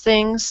those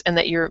things, and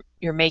that you're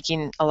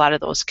making a lot of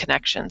those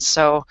connections.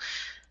 So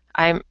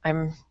I'm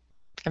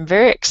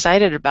very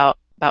excited about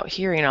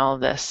hearing all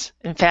of this.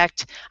 In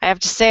fact, I have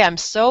to say I'm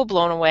so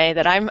blown away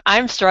that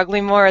I'm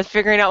struggling more with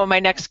figuring out what my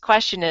next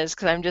question is,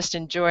 because I'm just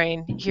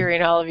enjoying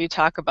hearing all of you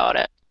talk about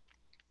it.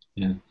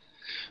 Yeah.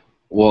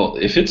 Well,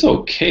 if it's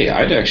okay,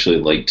 I'd actually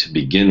like to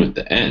begin with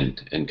the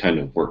end and kind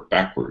of work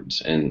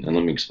backwards. And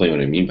let me explain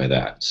what I mean by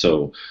that.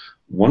 So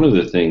one of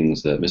the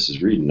things that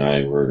Mrs. Reed and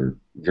I were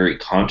very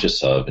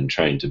conscious of and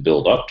trying to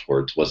build up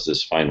towards was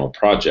this final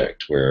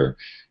project where,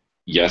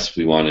 yes,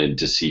 we wanted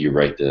to see you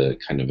write the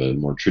kind of a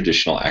more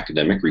traditional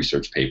academic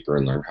research paper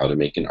and learn how to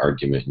make an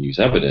argument and use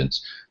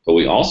evidence, but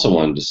we also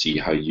wanted to see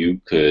how you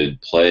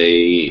could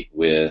play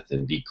with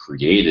and be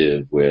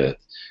creative with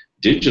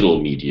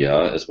digital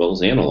media as well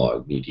as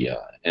analog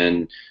media.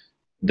 And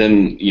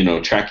then,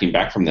 tracking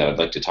back from that, I'd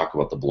like to talk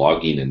about the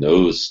blogging and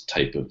those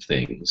type of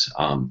things.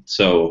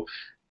 So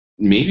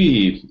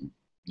maybe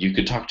you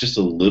could talk just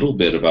a little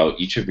bit about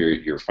each of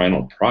your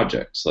final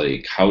projects,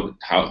 like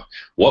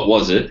what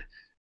was it,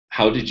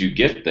 how did you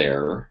get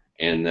there,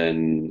 and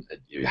then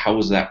how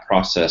was that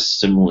process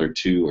similar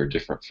to or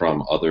different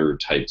from other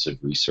types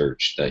of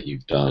research that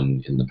you've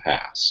done in the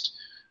past?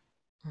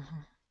 Mm-hmm.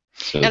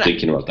 So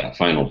thinking about that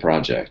final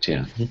project,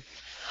 yeah.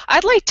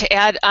 I'd like to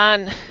add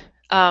on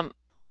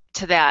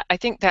to that. I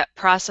think that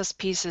process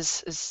piece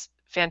is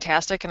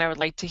fantastic, and I would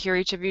like to hear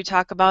each of you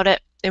talk about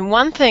it. And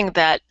one thing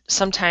that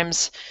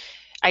sometimes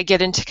I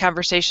get into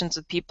conversations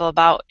with people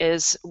about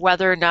is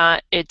whether or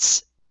not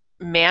it's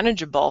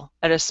manageable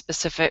at a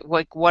specific,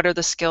 like, what are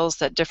the skills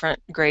that different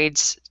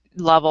grades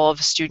level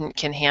of student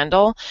can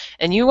handle.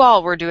 And you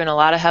all were doing a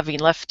lot of heavy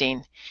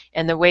lifting,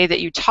 and the way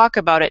that you talk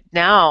about it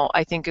now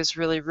I think is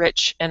really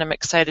rich, and I'm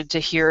excited to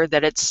hear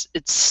that it's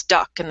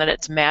stuck and that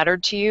it's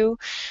mattered to you.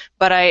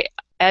 But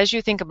as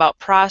you think about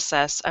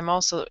process, I'm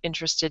also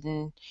interested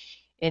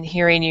in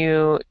hearing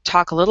you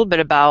talk a little bit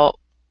about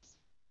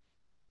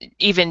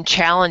even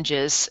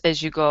challenges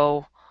as you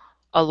go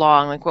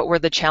along. Like, what were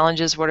the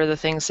challenges? What are the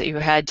things that you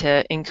had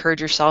to encourage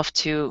yourself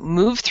to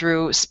move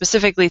through,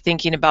 specifically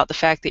thinking about the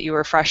fact that you were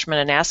a freshman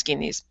and asking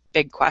these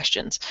big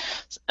questions?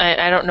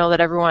 I don't know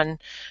that everyone,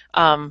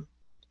 I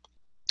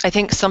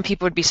think some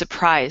people would be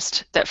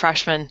surprised that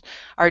freshmen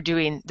are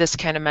doing this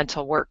kind of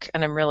mental work,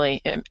 and I'm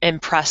really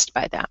impressed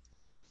by that.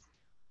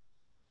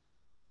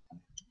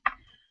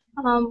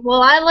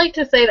 Well, I'd like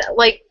to say that,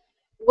 like,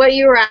 what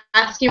you were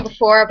asking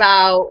before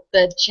about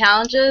the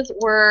challenges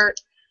were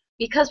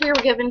because we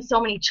were given so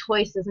many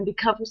choices, and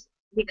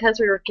because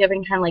we were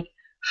given kind of like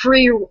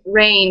free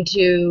reign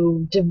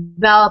to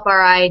develop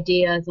our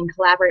ideas and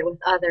collaborate with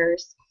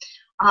others.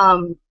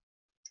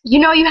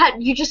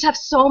 You just have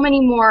so many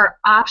more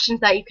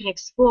options that you can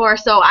explore.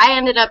 So I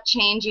ended up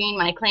changing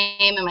my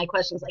claim and my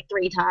questions like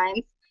 3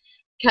 times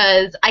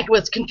because I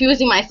was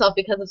confusing myself,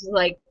 because this is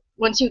like,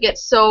 once you get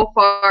so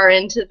far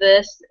into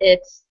this,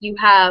 you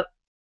have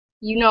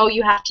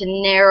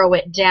to narrow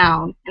it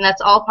down, and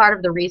that's all part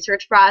of the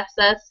research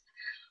process.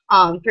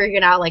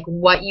 Figuring out like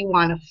what you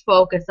want to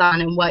focus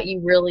on and what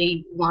you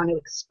really want to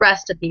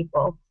express to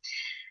people.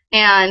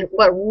 And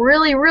what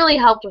really, really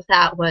helped with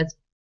that was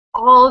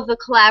all of the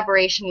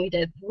collaboration we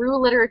did through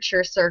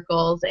literature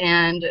circles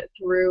and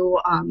through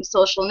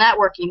social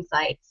networking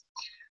sites,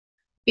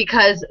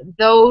 because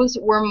those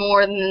were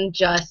more than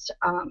just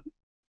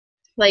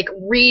like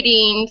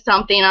reading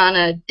something on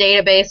a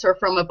database or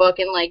from a book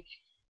and like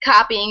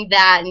copying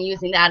that and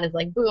using that as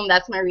like, boom,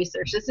 that's my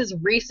research. This is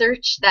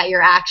research that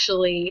you're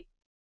actually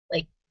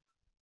like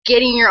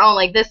getting your own,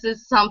 like, this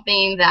is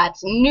something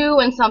that's new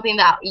and something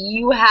that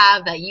you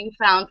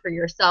found for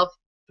yourself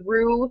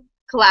through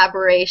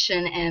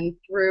collaboration and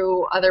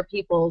through other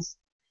people's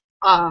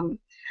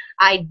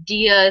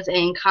ideas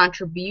and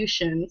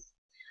contributions.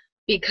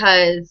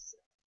 Because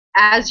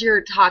as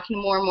you're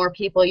talking more and more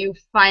people, you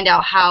find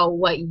out how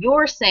what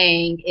you're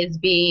saying is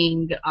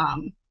being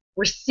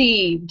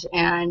received,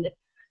 and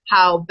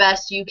how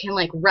best you can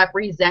like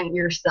represent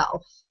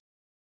yourself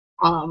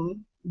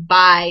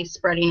by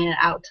spreading it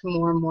out to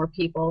more and more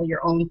people,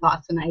 your own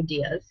thoughts and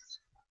ideas.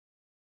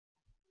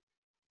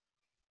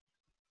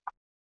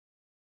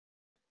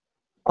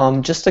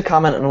 Just to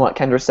comment on what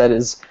Kendra said,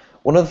 is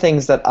one of the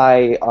things that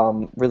I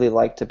really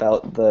liked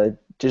about the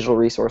digital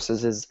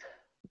resources is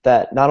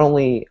that not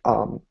only,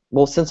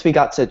 well, since we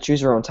got to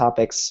choose our own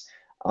topics,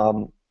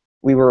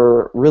 we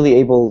were really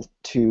able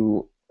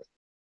to,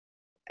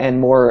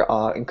 and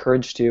more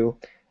encouraged to,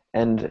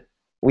 and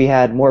we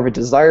had more of a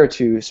desire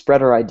to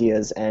spread our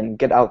ideas and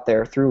get out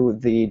there through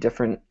the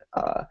different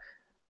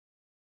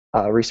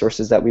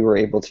resources that we were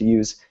able to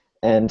use.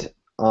 And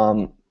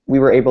we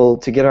were able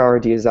to get our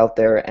ideas out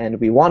there, and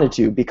we wanted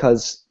to,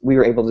 because we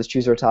were able to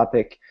choose our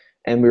topic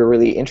and we were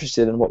really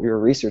interested in what we were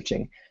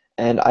researching.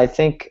 And I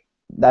think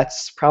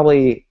that's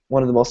probably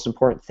one of the most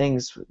important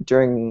things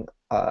during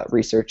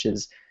research,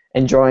 is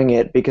enjoying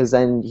it, because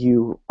then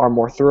you are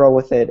more thorough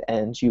with it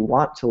and you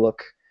want to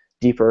look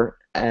deeper,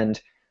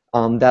 and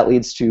that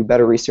leads to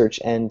better research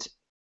and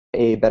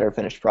a better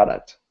finished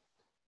product.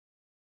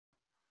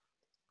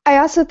 I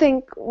also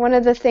think one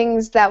of the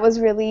things that was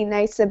really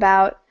nice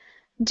about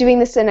doing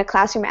this in a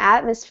classroom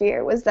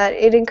atmosphere was that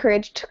it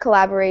encouraged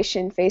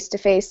collaboration face to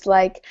face.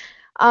 Like,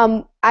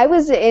 I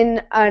was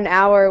in an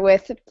hour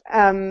with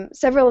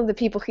several of the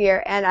people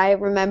here, and I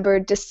remember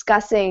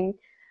discussing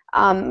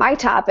my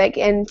topic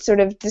and sort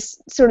of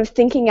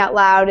thinking out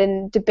loud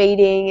and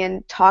debating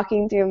and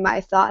talking through my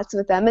thoughts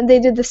with them, and they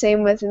did the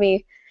same with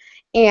me.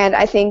 And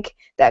I think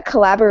that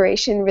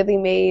collaboration really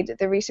made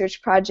the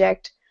research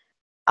project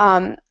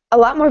a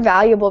lot more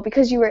valuable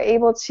because you were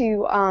able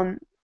to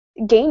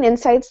gain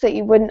insights that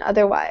you wouldn't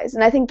otherwise.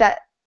 And I think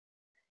that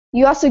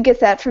you also get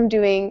that from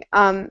doing,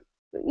 by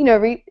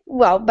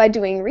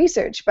doing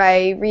research,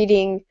 by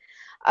reading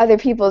other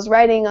people's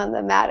writing on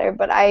the matter.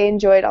 But I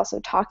enjoyed also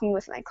talking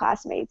with my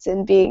classmates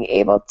and being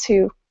able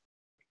to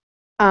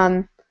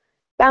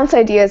bounce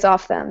ideas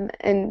off them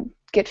and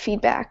get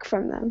feedback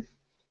from them.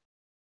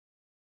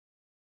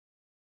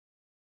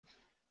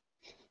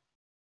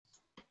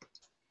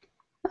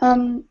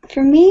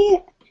 For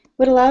me,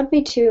 what allowed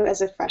me to,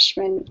 as a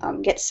freshman,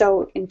 get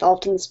so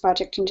involved in this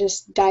project and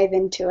just dive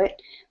into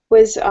it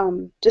was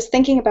just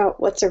thinking about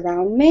what's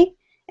around me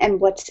and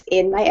what's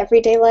in my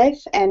everyday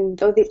life. And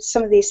though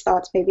some of these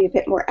thoughts may be a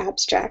bit more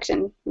abstract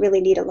and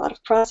really need a lot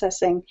of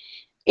processing,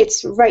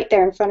 it's right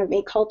there in front of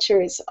me.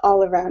 Culture is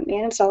all around me,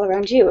 and it's all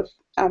around you,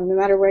 no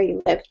matter where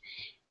you live.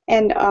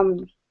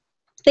 And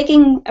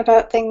thinking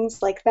about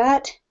things like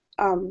that,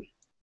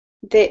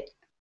 that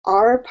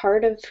are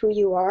part of who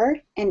you are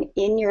and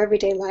in your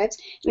everyday lives.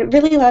 And it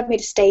really allowed me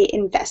to stay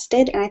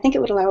invested, and I think it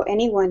would allow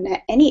anyone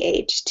at any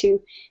age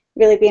to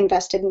really be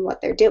invested in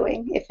what they're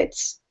doing if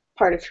it's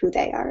part of who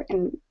they are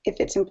and if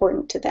it's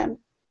important to them.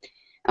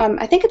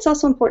 I think it's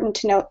also important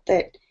to note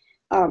that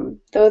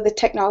though the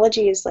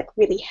technology is like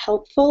really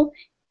helpful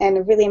and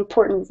a really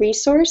important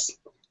resource,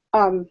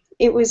 what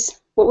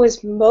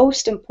was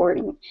most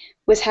important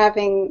was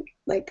having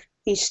like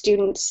these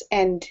students,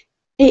 and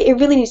it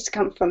really needs to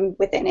come from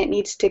within. It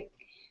needs to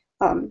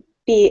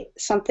be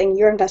something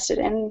you're invested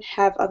in,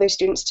 have other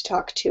students to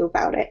talk to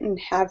about it, and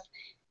have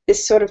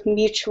this sort of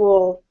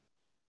mutual,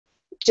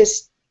 I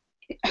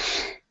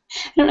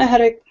don't know how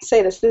to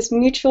say this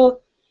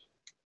mutual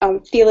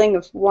feeling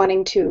of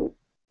wanting to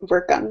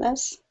work on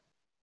this.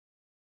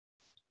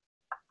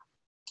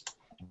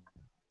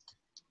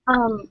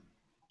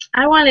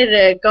 I wanted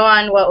to go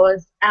on what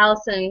was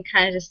Allison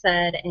kind of just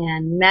said,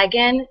 and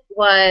Megan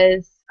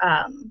was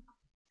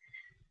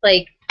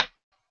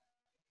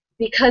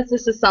because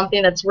this is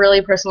something that's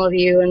really personal to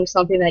you and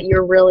something that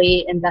you're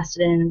really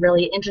invested in,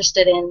 really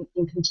interested in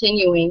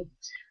continuing.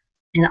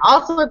 And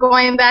also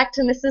going back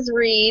to Mrs.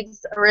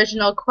 Reed's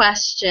original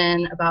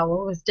question about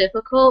what was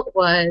difficult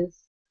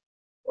was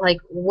like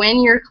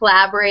when you're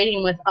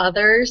collaborating with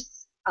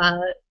others,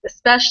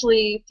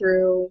 especially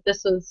through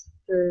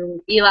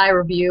Eli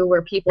Review,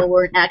 where people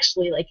weren't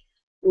actually like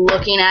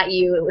looking at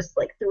you. It was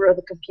like through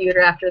the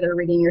computer after they're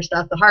reading your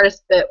stuff. The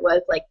hardest bit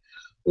was like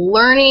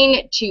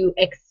learning to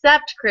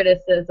accept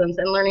criticisms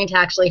and learning to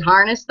actually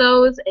harness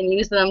those and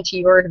use them to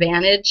your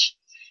advantage.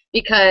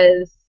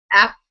 Because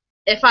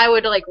if I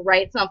would like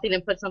write something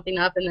and put something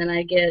up and then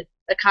I get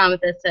a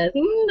comment that says,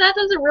 that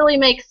doesn't really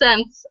make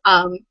sense,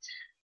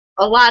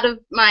 a lot of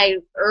my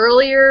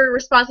earlier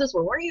responses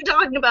were, what are you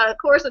talking about? Of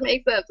course it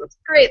makes sense. That's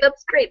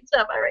great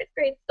stuff. I write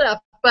great stuff.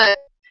 But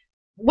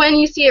when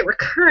you see it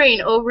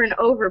recurring over and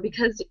over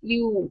because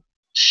you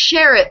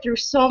share it through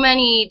so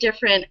many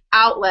different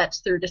outlets,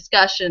 through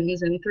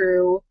discussions and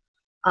through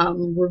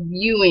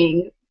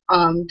reviewing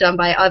done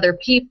by other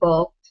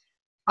people,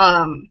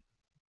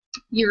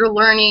 you're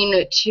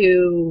learning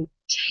to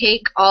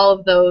take all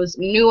of those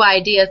new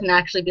ideas and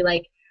actually be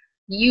like,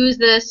 use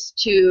this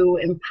to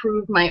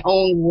improve my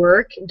own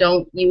work.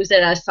 Don't use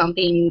it as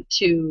something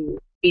to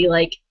be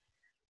like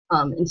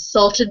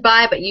insulted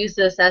by, but use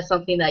this as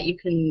something that you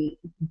can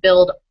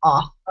build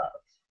off of.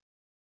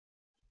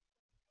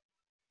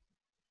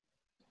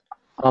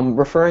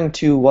 Referring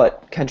to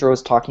what Kendra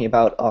was talking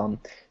about,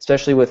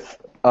 especially with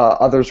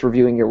others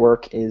reviewing your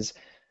work, is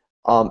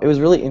it was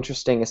really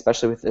interesting,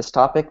 especially with this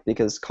topic,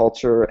 because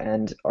culture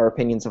and our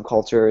opinions of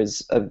culture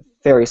is a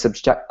very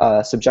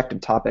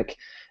subjective topic,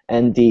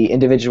 and the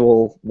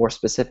individual, more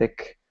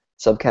specific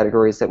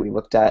subcategories that we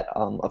looked at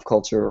of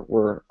culture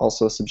were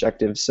also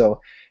subjective.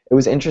 So it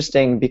was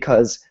interesting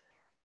because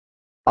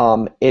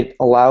it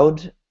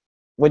allowed,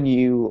 when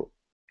you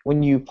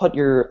put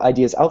your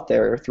ideas out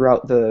there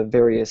throughout the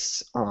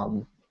various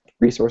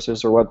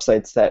resources or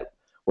websites that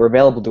were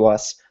available to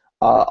us,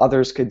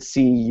 others could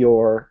see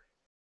your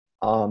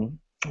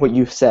what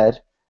you've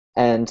said,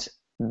 and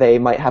they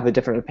might have a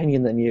different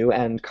opinion than you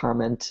and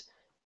comment.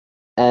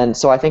 And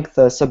so I think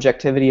the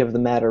subjectivity of the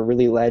matter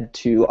really led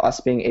to us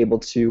being able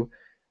to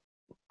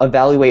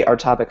evaluate our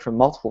topic from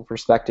multiple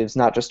perspectives,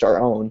 not just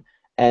our own,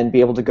 and be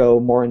able to go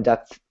more in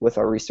depth with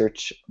our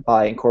research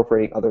by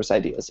incorporating others'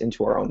 ideas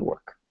into our own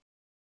work.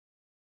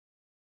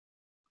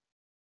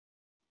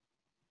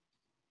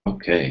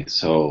 Okay,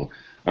 so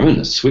I'm going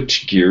to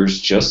switch gears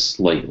just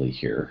slightly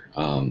here,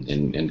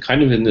 and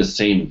kind of in the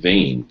same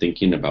vein,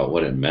 thinking about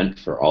what it meant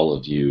for all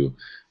of you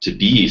to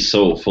be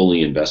so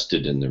fully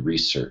invested in the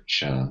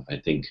research.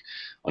 I think,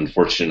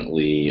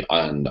 unfortunately,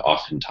 and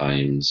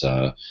oftentimes,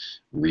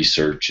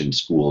 research in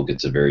school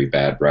gets a very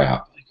bad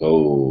rap. Like,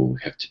 oh, we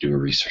have to do a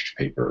research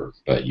paper,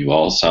 but you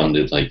all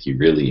sounded like you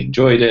really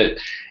enjoyed it,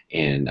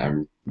 and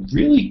I'm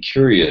really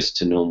curious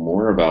to know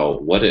more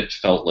about what it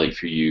felt like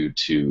for you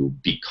to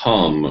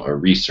become a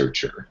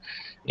researcher.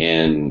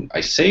 And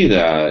I say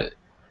that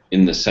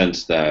in the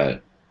sense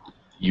that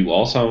you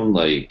all sound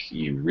like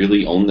you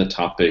really own the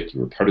topic. You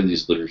were part of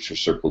these literature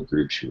circle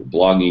groups. You were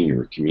blogging. You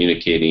were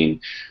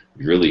communicating.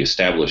 You really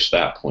established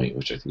that point,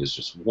 which I think is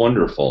just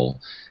wonderful.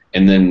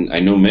 And then I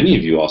know many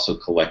of you also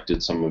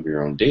collected some of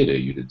your own data.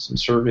 You did some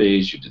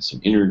surveys. You did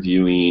some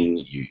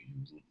interviewing. You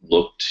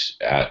looked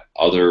at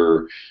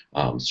other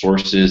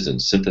sources and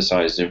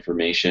synthesized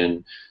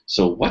information.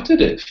 So what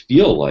did it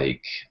feel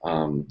like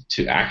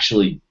to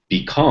actually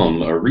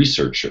become a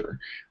researcher,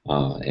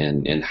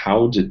 and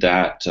how did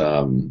that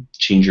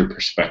change your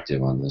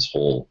perspective on this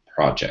whole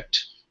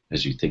project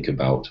as you think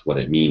about what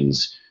it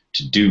means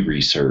to do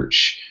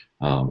research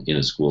in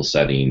a school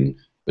setting,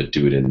 but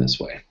do it in this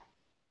way?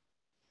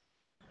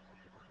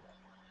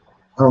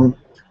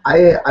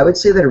 I would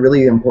say that a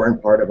really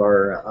important part of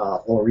our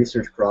whole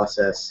research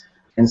process,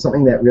 and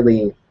something that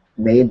really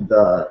made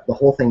the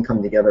whole thing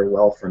come together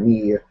well for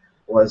me,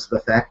 was the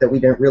fact that we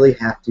didn't really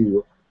have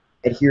to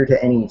adhere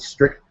to any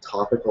strict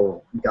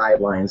topical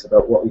guidelines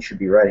about what we should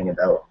be writing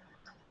about.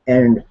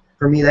 And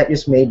for me, that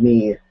just made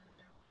me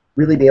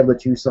really be able to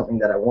choose something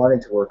that I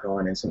wanted to work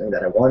on and something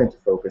that I wanted to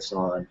focus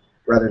on,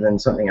 rather than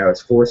something I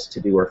was forced to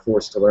do or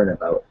forced to learn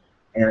about.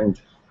 And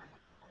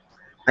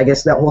I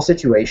guess that whole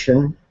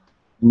situation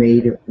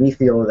made me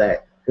feel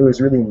that it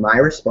was really my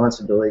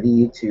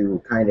responsibility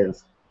to kind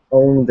of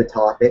own the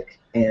topic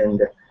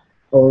and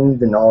own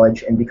the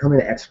knowledge and become an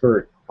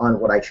expert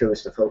on what I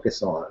chose to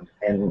focus on.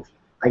 And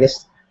I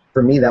guess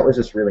for me, that was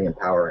just really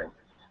empowering.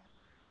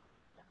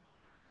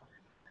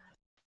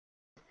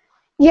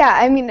 Yeah,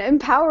 I mean,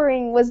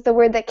 empowering was the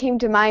word that came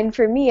to mind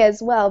for me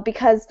as well,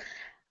 because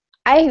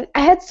I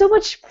had so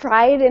much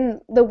pride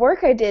in the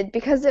work I did,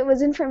 because it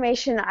was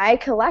information I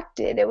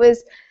collected. It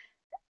was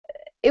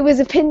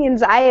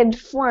opinions I had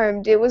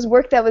formed. It was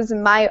work that was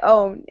my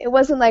own. It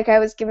wasn't like I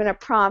was given a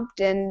prompt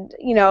and,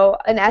 you know,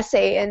 an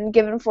essay and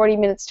given 40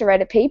 minutes to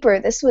write a paper.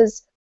 This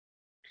was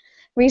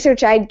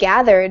research I'd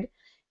gathered,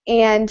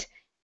 and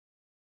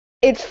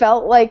it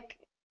felt like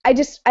I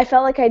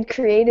felt like I'd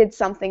created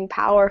something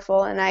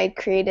powerful, and I'd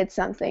created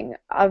something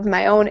of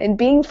my own, and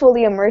being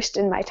fully immersed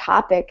in my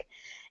topic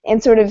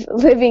and sort of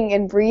living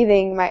and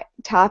breathing my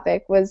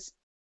topic was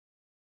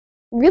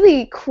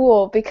really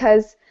cool,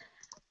 because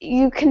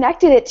you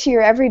connected it to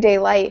your everyday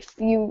life.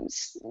 You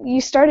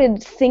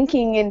started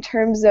thinking in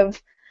terms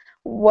of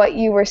what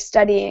you were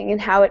studying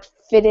and how it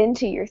fit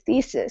into your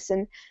thesis,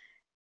 and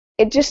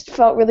it just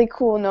felt really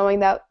cool knowing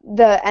that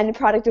the end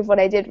product of what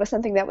I did was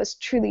something that was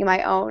truly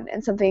my own,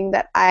 and something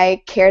that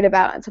I cared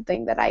about, and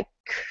something that I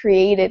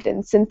created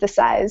and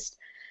synthesized.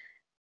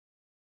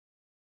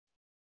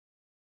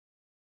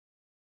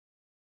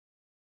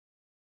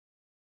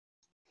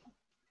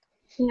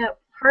 Yeah,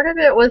 part of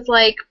it was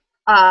like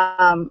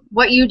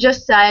what you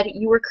just said.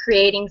 You were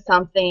creating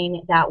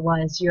something that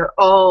was your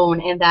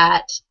own, and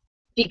that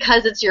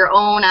because it's your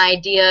own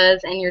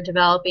ideas and you're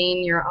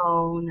developing your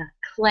own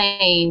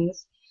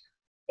claims,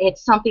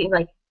 it's something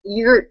like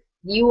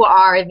you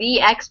are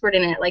the expert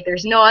in it. Like,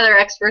 there's no other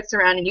experts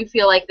around, and you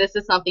feel like this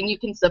is something you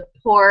can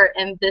support,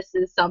 and this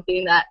is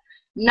something that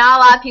not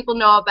a lot of people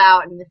know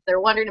about. And if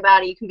they're wondering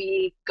about it, you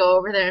can go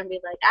over there and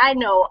be like, I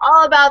know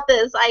all about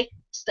this. I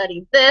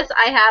studied this.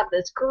 I have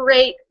this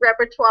great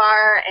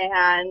repertoire,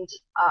 and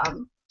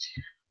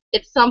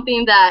it's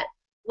something that,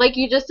 like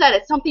you just said,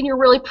 it's something you're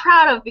really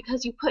proud of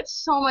because you put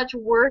so much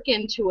work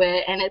into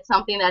it, and it's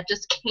something that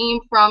just came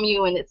from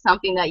you, and it's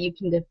something that you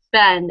can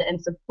defend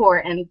and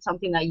support, and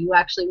something that you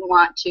actually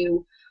want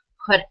to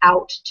put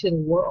out to the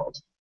world.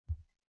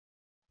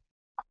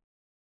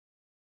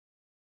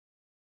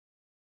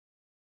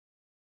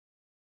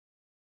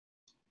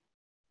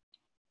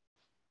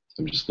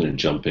 I'm just going to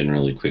jump in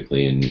really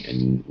quickly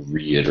and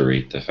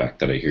reiterate the fact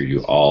that I hear you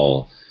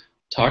all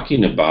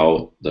talking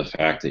about the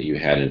fact that you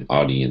had an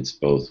audience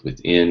both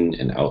within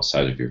and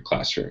outside of your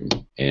classroom,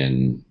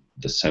 and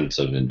the sense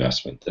of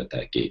investment that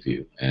that gave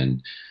you.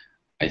 And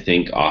I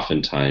think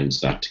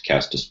oftentimes, not to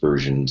cast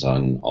aspersions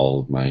on all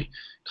of my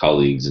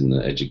colleagues in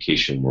the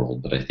education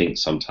world, but I think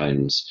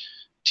sometimes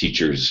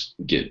teachers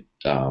get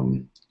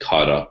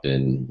caught up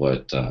in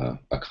what a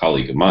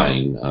colleague of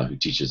mine who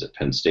teaches at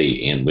Penn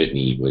State, Ann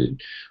Whitney,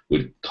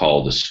 would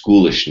call the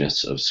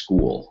schoolishness of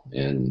school,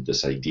 and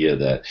this idea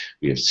that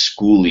we have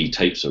schooly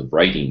types of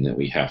writing that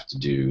we have to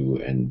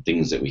do, and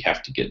things that we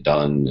have to get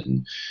done,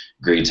 and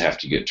grades have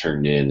to get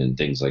turned in, and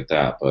things like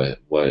that. But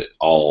what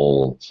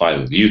all 5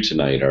 of you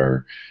tonight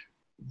are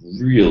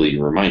really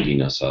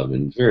reminding us of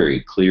in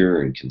very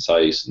clear and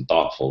concise and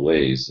thoughtful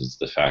ways is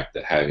the fact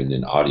that having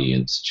an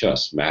audience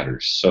just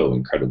matters so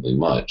incredibly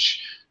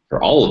much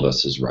for all of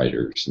us as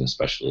writers, and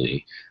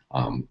especially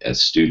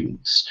as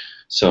students.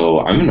 So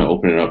I'm going to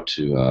open it up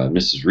to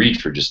Mrs.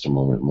 Reed for just a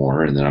moment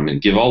more, and then I'm going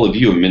to give all of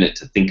you a minute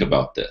to think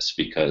about this,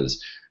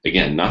 because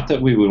again, not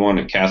that we would want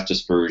to cast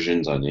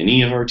aspersions on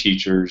any of our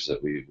teachers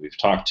that we've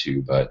talked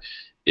to, but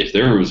if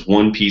there was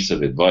one piece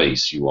of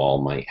advice you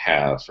all might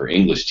have for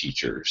English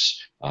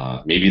teachers,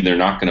 maybe they're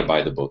not going to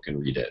buy the book and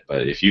read it,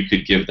 but if you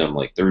could give them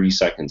like 30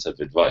 seconds of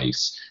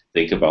advice,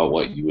 think about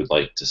what you would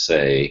like to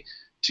say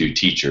to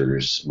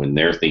teachers when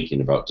they're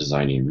thinking about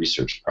designing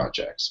research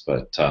projects.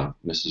 But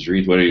Mrs.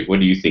 Reed, what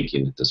are you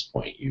thinking at this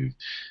point? You've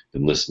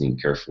been listening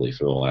carefully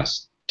for the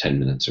last 10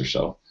 minutes or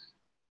so.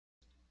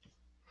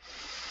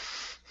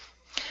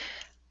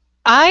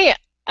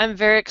 I'm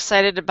very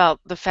excited about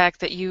the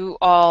fact that you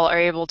all are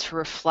able to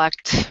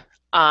reflect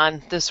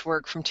on this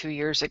work from 2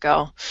 years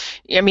ago.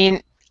 I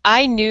mean,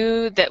 I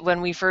knew that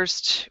when we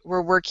first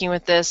were working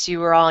with this, you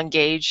were all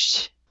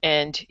engaged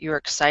and you were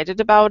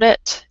excited about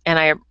it, and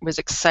I was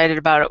excited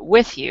about it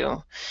with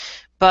you.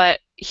 But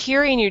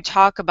hearing you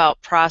talk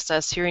about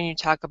process, hearing you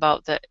talk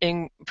about the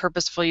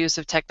purposeful use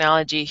of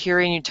technology,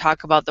 hearing you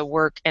talk about the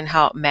work and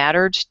how it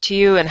mattered to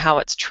you and how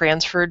it's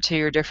transferred to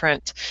your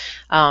different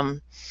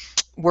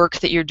work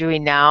that you're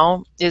doing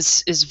now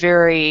is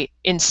very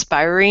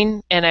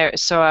inspiring. And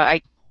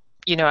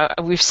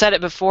we've said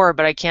it before,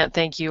 but I can't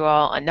thank you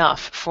all enough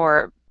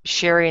for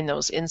sharing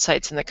those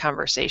insights in the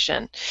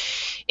conversation.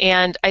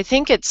 And I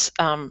think it's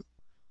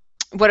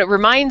what it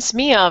reminds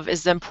me of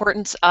is the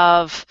importance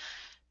of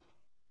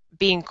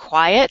being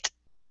quiet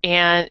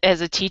and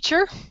as a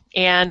teacher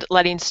and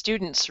letting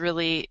students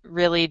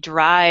really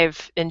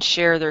drive and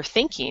share their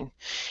thinking.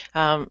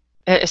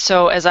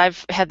 So as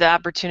I've had the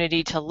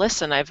opportunity to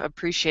listen, I've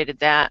appreciated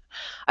that.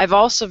 I've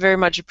also very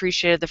much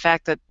appreciated the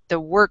fact that the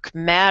work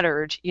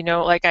mattered. You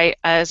know, like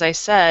as I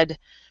said,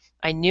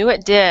 I knew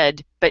it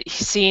did, but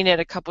seeing it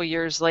a couple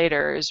years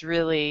later is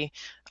really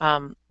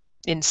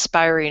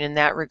inspiring in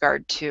that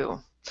regard too.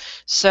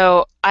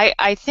 So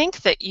I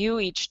think that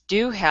you each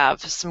do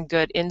have some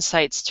good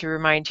insights to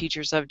remind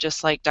teachers of,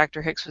 just like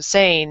Dr. Hicks was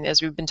saying,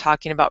 as we've been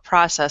talking about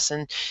process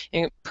and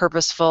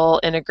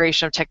purposeful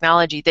integration of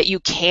technology, that you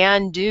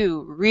can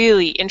do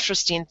really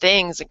interesting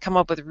things and come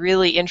up with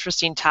really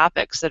interesting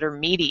topics that are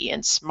meaty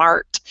and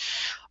smart.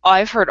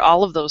 I've heard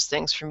all of those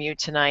things from you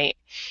tonight.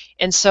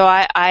 And so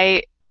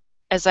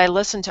as I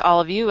listen to all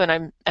of you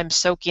and I'm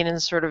soaking in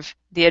sort of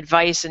the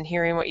advice and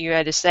hearing what you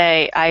had to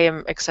say, I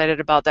am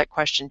excited about that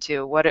question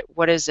too.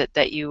 What is it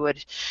that you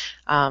would,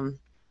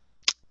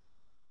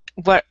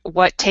 what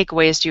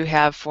takeaways do you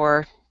have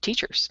for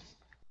teachers?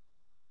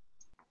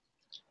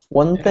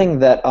 One thing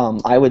that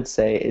I would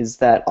say is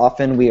that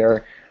often we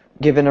are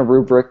given a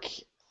rubric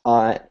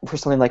for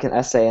something like an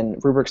essay,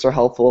 and rubrics are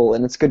helpful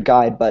and it's a good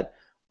guide, but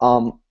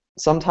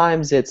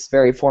sometimes it's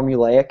very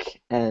formulaic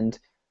and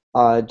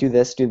do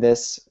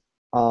this.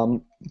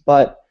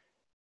 But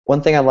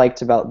one thing I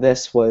liked about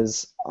this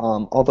was,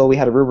 although we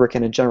had a rubric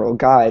and a general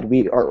guide,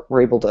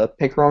 were able to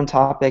pick our own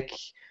topic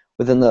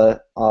within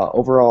the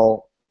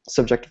overall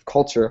subject of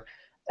culture,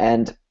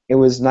 and it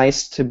was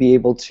nice to be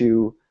able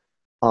to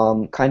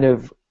kind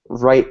of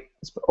write,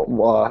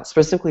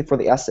 specifically for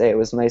the essay, it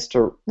was nice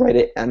to write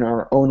it in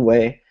our own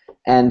way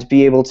and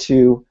be able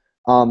to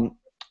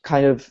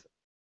kind of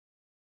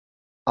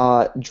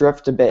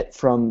drift a bit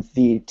from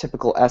the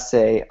typical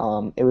essay.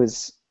 It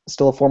was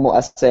still a formal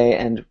essay,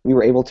 and we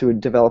were able to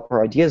develop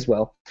our ideas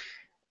well.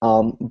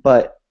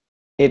 But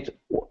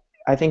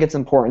I think it's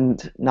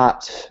important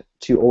not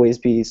to always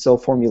be so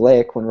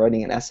formulaic when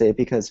writing an essay,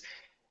 because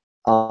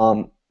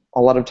a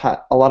lot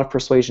of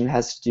persuasion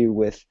has to do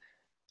with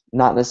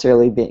not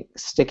necessarily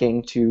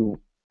sticking to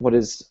what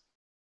is,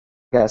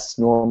 I guess,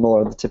 normal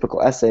or the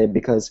typical essay,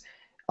 because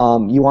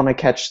you want to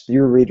catch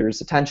your reader's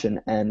attention,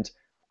 and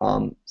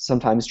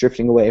sometimes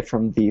drifting away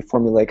from the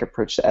formulaic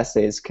approach to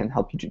essays can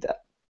help you do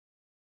that.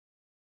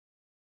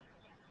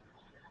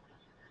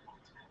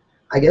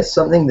 I guess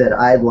something that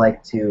I'd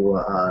like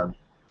to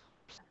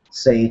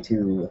say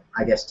to,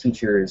 I guess,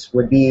 teachers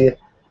would be,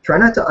 try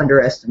not to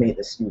underestimate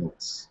the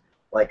students.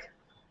 Like,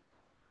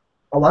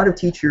 a lot of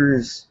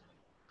teachers,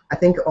 I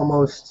think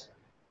almost,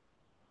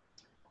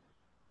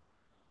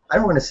 I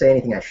don't want to say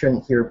anything I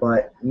shouldn't here,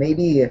 but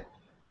maybe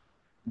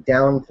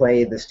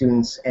downplay the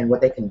students and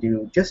what they can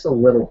do just a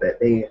little bit.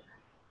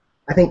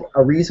 I think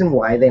a reason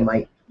why they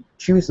might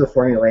choose the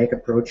formulaic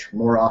approach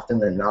more often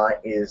than not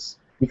is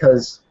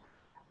because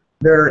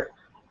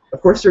of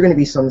course, there are going to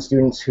be some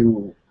students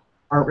who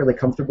aren't really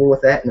comfortable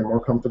with that, and they're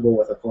more comfortable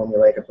with a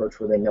formulaic approach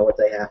where they know what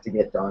they have to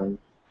get done,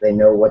 they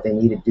know what they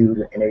need to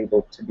do and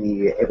able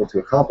to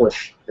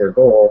accomplish their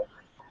goal.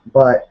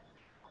 But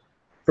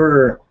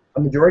for a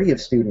majority of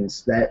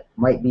students, that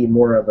might be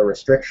more of a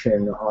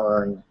restriction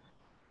on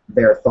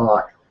their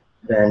thought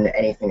than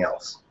anything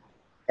else.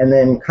 And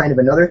then kind of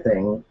another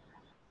thing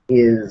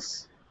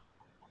is,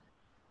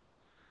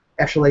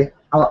 actually,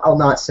 I'll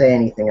not say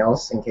anything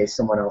else in case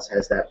someone else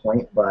has that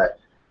point, but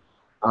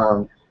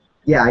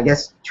yeah, I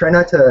guess try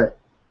not to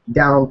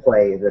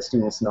downplay the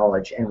students'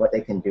 knowledge and what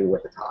they can do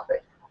with the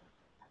topic.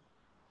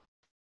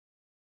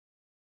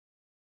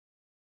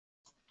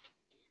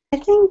 I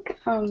think,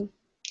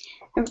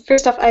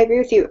 first off, I agree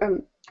with you,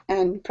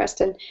 and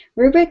Preston.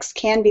 Rubrics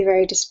can be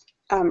very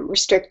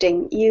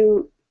restricting.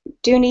 You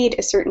do need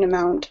a certain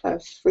amount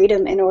of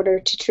freedom in order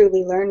to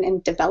truly learn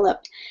and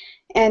develop.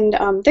 And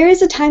there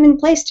is a time and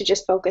place to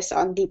just focus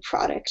on the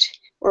product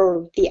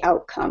or the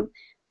outcome.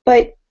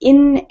 But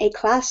in a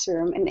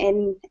classroom and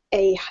in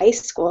a high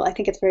school, I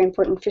think it's very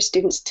important for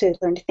students to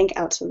learn to think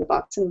outside the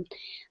box and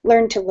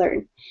learn to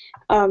learn.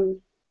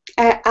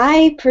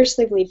 I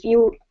personally believe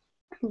you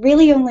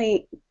really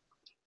only,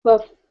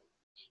 well,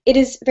 it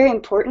is very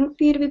important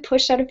for you to be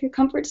pushed out of your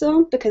comfort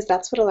zone because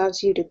that's what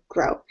allows you to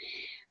grow.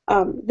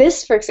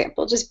 This, for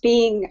example, just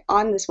being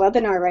on this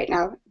webinar right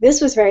now,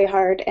 this was very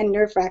hard and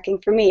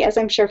nerve-wracking for me, as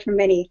I'm sure for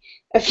many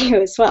of you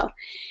as well.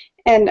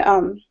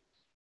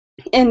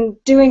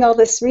 And doing all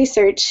this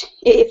research,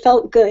 it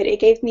felt good. It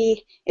gave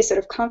me a sort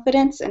of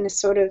confidence and a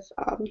sort of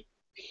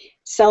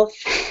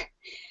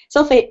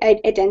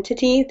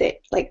self-identity that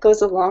like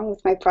goes along with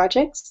my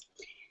projects,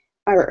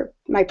 or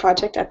my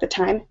project at the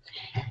time.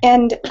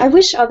 And I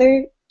wish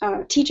other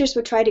teachers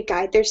would try to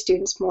guide their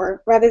students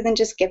more rather than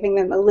just giving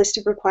them a list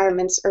of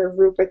requirements or a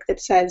rubric that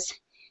says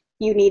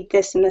you need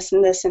this and this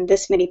and this and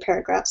this many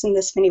paragraphs and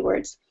this many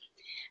words.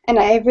 And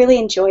I really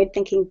enjoyed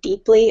thinking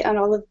deeply on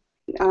all of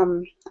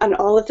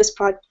this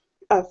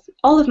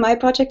all of my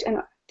project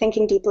and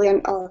thinking deeply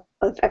on all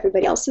of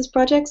everybody else's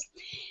projects.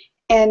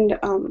 And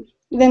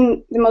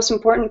then the most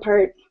important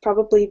part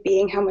probably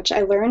being how much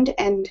I learned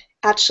and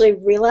actually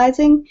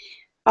realizing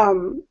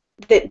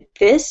that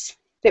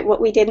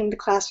what we did in the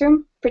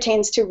classroom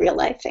pertains to real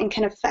life and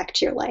can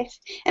affect your life.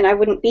 And I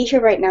wouldn't be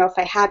here right now if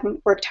I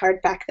hadn't worked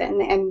hard back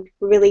then and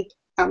really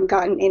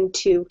gotten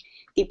into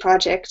the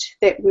project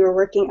that we were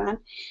working on.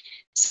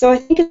 So I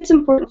think it's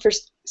important for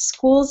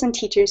schools and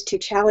teachers to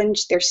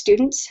challenge their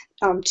students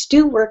to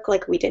do work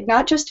like we did,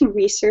 not just in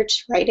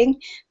research writing,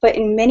 but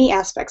in many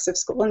aspects of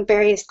school in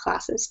various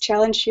classes.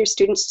 Challenge your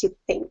students to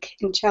think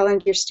and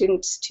challenge your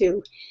students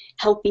to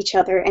help each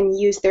other and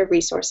use their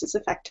resources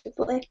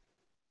effectively.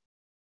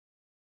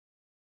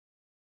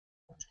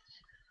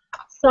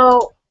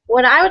 So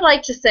what I would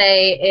like to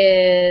say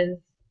is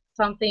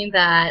something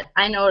that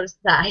I noticed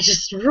that I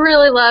just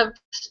really loved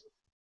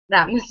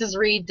that Mrs.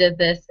 Reed did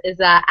this, is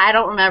that I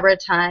don't remember a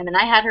time, and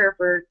I had her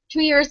for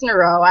 2 years in a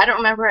row, I don't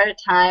remember at a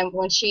time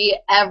when she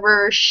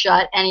ever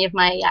shut any of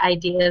my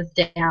ideas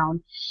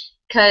down,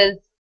 because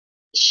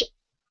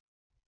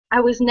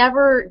I was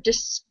never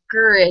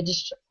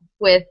discouraged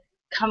with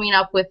coming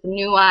up with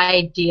new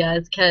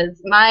ideas,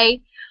 because my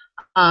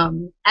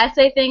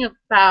essay thing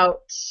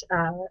about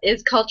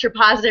is culture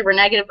positive or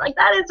negative, like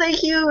that is a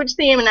huge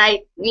theme, and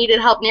I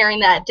needed help narrowing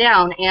that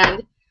down,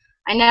 and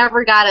I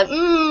never got I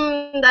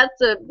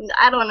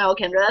don't know,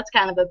 Kendra, that's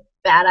kind of a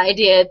bad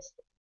idea.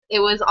 It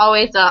was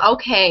always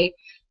okay,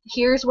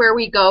 here's where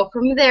we go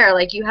from there,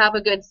 like you have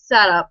a good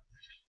setup.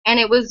 And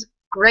it was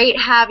great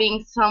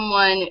having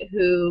someone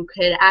who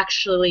could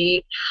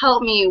actually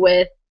help me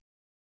with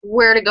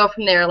where to go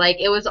from there. Like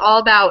it was all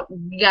about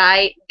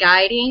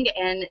guiding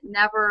and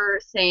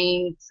never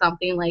saying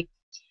something like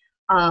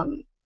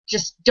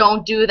just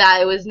don't do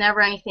that. It was never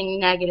anything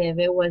negative.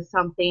 It was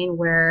something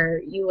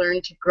where you learn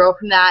to grow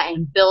from that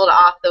and build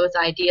off those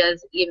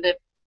ideas, even if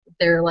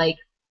they're like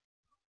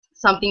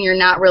something you're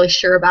not really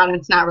sure about and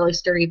it's not really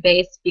story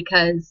based,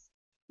 because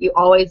you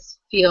always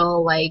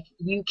feel like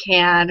you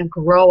can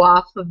grow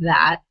off of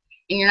that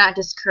and you're not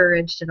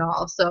discouraged at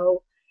all.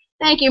 So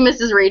thank you,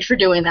 Mrs. Reed, for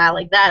doing that.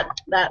 Like that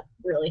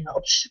really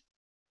helped.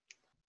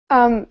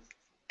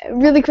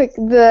 Really quick,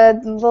 the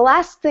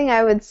last thing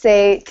I would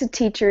say to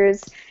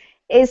teachers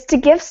is to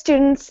give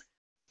students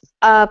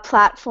a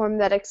platform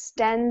that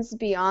extends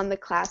beyond the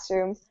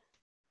classroom.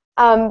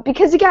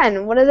 Because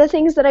again, one of the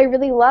things that I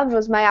really loved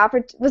was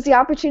the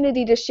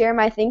opportunity to share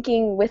my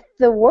thinking with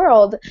the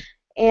world,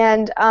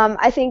 and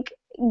I think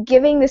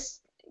making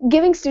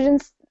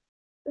students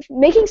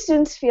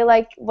feel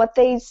like what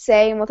they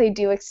say and what they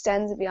do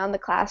extends beyond the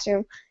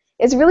classroom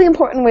is a really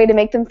important way to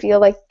make them feel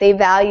like they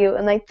value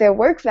and like their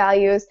work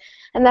values,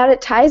 and that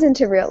it ties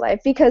into real life.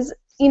 Because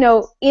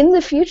in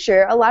the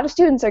future, a lot of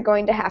students are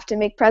going to have to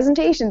make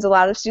presentations, a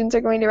lot of students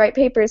are going to write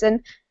papers, and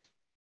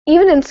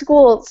even in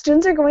school,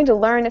 students are going to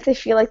learn if they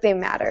feel like they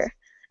matter.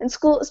 In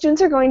school,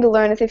 students are going to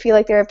learn if they feel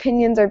like their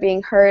opinions are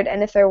being heard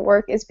and if their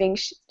work is being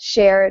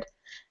shared.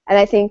 And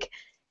I think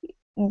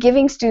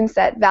giving students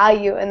that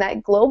value and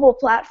that global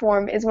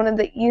platform is one of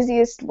the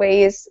easiest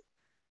ways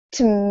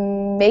to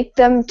make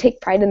them take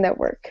pride in their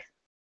work.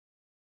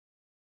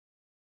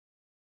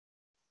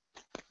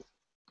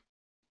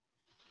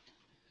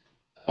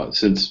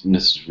 Since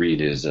Mrs.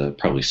 Reed is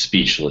probably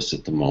speechless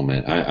at the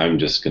moment, I'm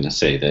just going to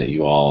say that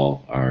you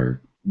all are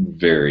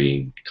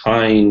very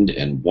kind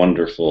and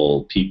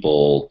wonderful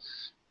people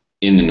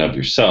in and of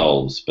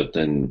yourselves, but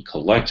then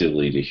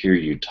collectively to hear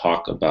you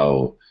talk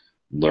about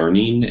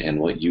learning and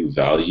what you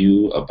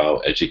value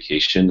about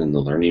education and the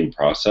learning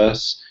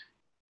process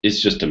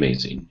is just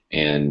amazing.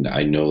 And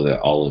I know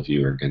that all of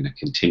you are going to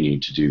continue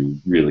to do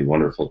really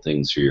wonderful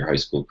things for your high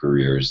school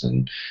careers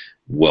and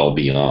well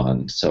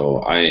beyond.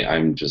 So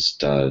I'm just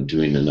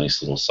doing a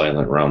nice little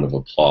silent round of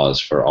applause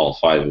for all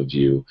 5 of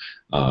you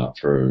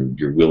for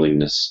your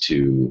willingness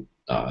to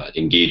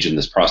engage in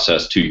this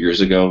process 2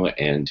 years ago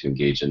and to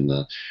engage in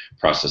the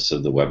process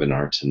of the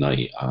webinar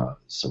tonight.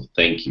 So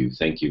thank you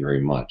very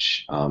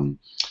much.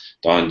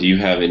 Dawn, do you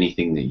have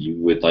anything that you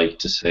would like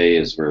to say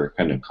as we're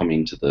kind of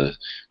coming to the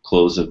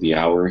close of the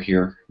hour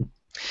here?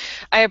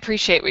 I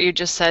appreciate what you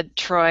just said,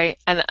 Troy,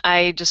 and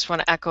I just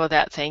want to echo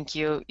that thank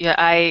you. Yeah,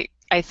 I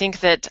think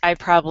that I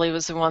probably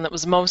was the one that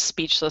was most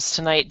speechless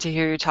tonight to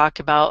hear you talk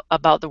about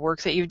the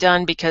work that you've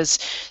done, because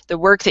the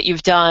work that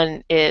you've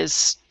done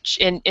is,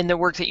 in the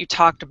work that you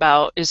talked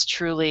about, is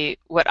truly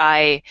what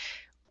I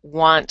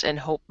want and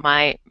hope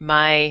my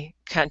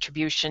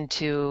contribution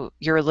to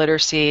your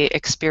literacy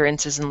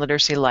experiences and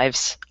literacy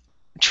lives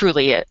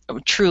truly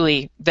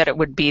that it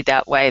would be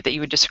that way, that you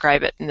would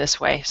describe it in this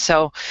way.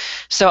 So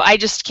I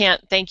just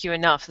can't thank you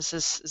enough. This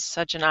is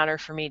such an honor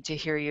for me to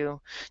hear you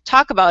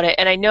talk about it.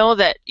 And I know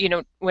that, you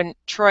know, when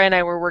Troy and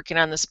I were working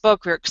on this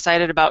book, we were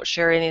excited about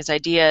sharing these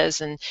ideas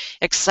and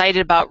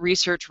excited about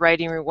Research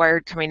Writing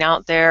Rewired coming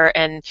out there,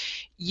 and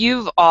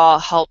you've all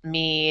helped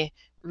me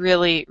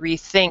really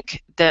rethink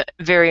the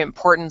very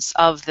importance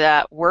of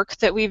that work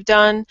that we've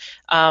done,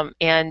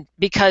 and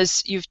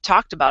because you've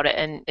talked about it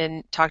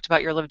and talked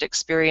about your lived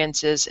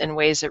experiences in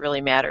ways that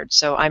really mattered.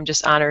 So I'm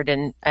just honored,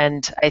 and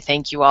I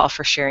thank you all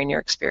for sharing your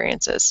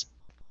experiences.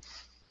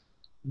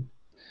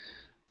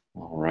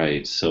 All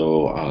right,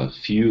 so a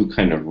few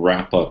kind of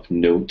wrap-up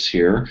notes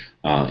here.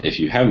 If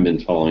you haven't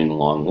been following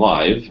along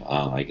live,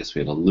 I guess we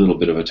had a little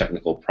bit of a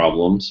technical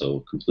problem,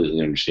 so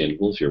completely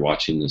understandable. If you're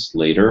watching this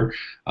later,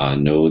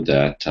 know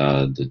that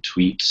the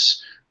tweets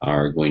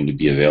are going to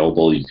be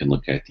available. You can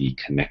look at the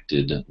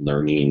Connected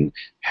Learning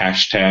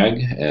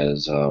hashtag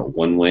as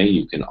one way.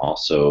 You can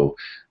also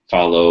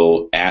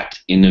follow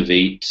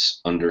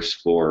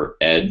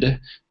 @innovate_ed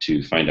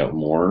to find out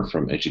more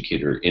from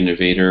Educator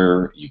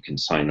Innovator. You can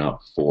sign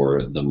up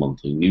for the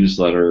monthly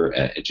newsletter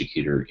at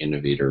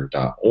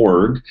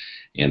educatorinnovator.org,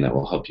 and that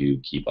will help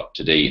you keep up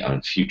to date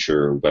on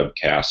future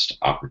webcast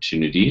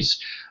opportunities.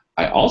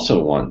 I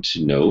also want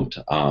to note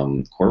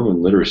Corwin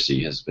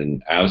Literacy has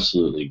been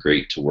absolutely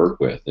great to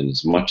work with, and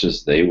as much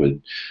as they would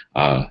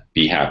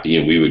be happy,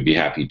 and we would be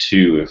happy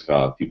too if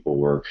people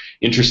were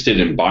interested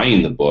in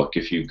buying the book,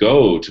 if you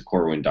go to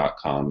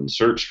corwin.com and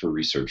search for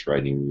Research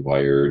Writing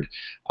Rewired,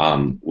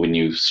 when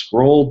you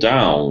scroll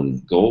down,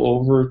 go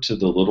over to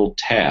the little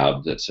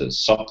tab that says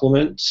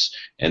Supplements,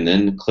 and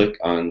then click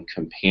on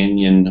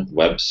Companion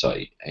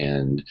Website,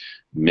 and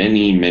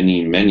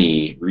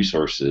many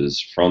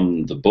resources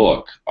from the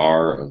book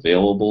are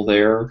available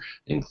there,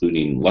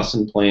 including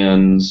lesson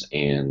plans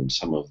and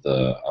some of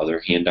the other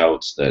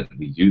handouts that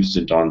we used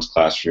in Dawn's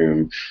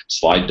classroom,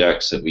 slide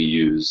decks that we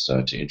used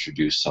to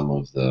introduce some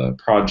of the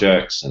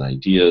projects and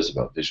ideas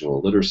about visual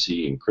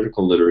literacy and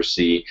critical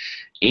literacy,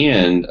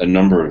 and a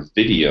number of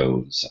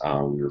videos.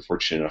 We were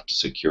fortunate enough to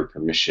secure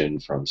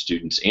permission from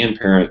students and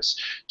parents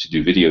to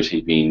do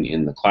videotaping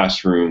in the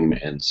classroom,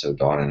 and so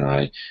Dawn and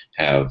I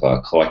have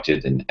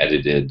collected and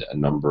edited a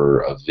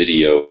number of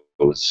videos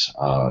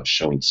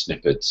showing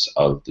snippets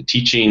of the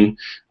teaching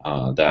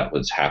that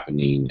was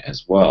happening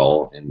as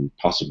well, and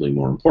possibly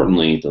more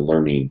importantly, the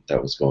learning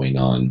that was going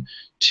on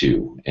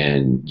too.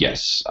 And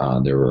yes,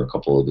 there were a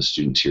couple of the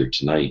students here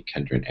tonight,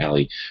 Kendra and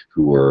Allie,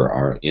 who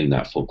are in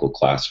that focal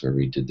class where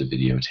we did the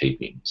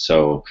videotaping.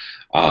 So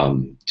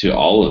to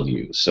all of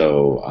you,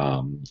 so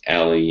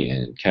Allie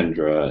and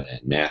Kendra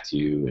and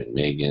Matthew and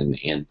Megan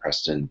and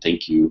Preston,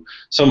 thank you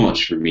so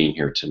much for being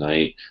here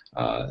tonight.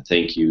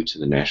 Thank you to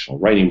the National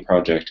Writing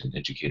Project and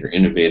Educator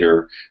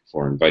Innovator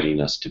for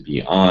inviting us to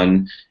be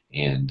on.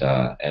 And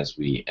as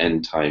we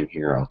end time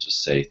here, I'll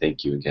just say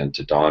thank you again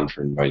to Dawn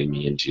for inviting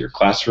me into your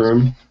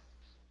classroom.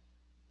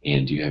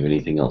 And do you have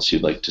anything else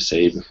you'd like to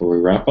say before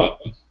we wrap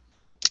up?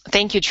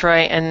 Thank you, Troy,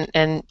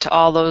 and to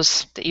all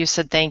those that you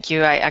said thank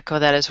you, I echo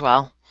that as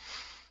well.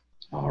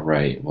 All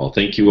right. Well,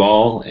 thank you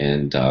all,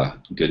 and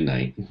good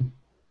night.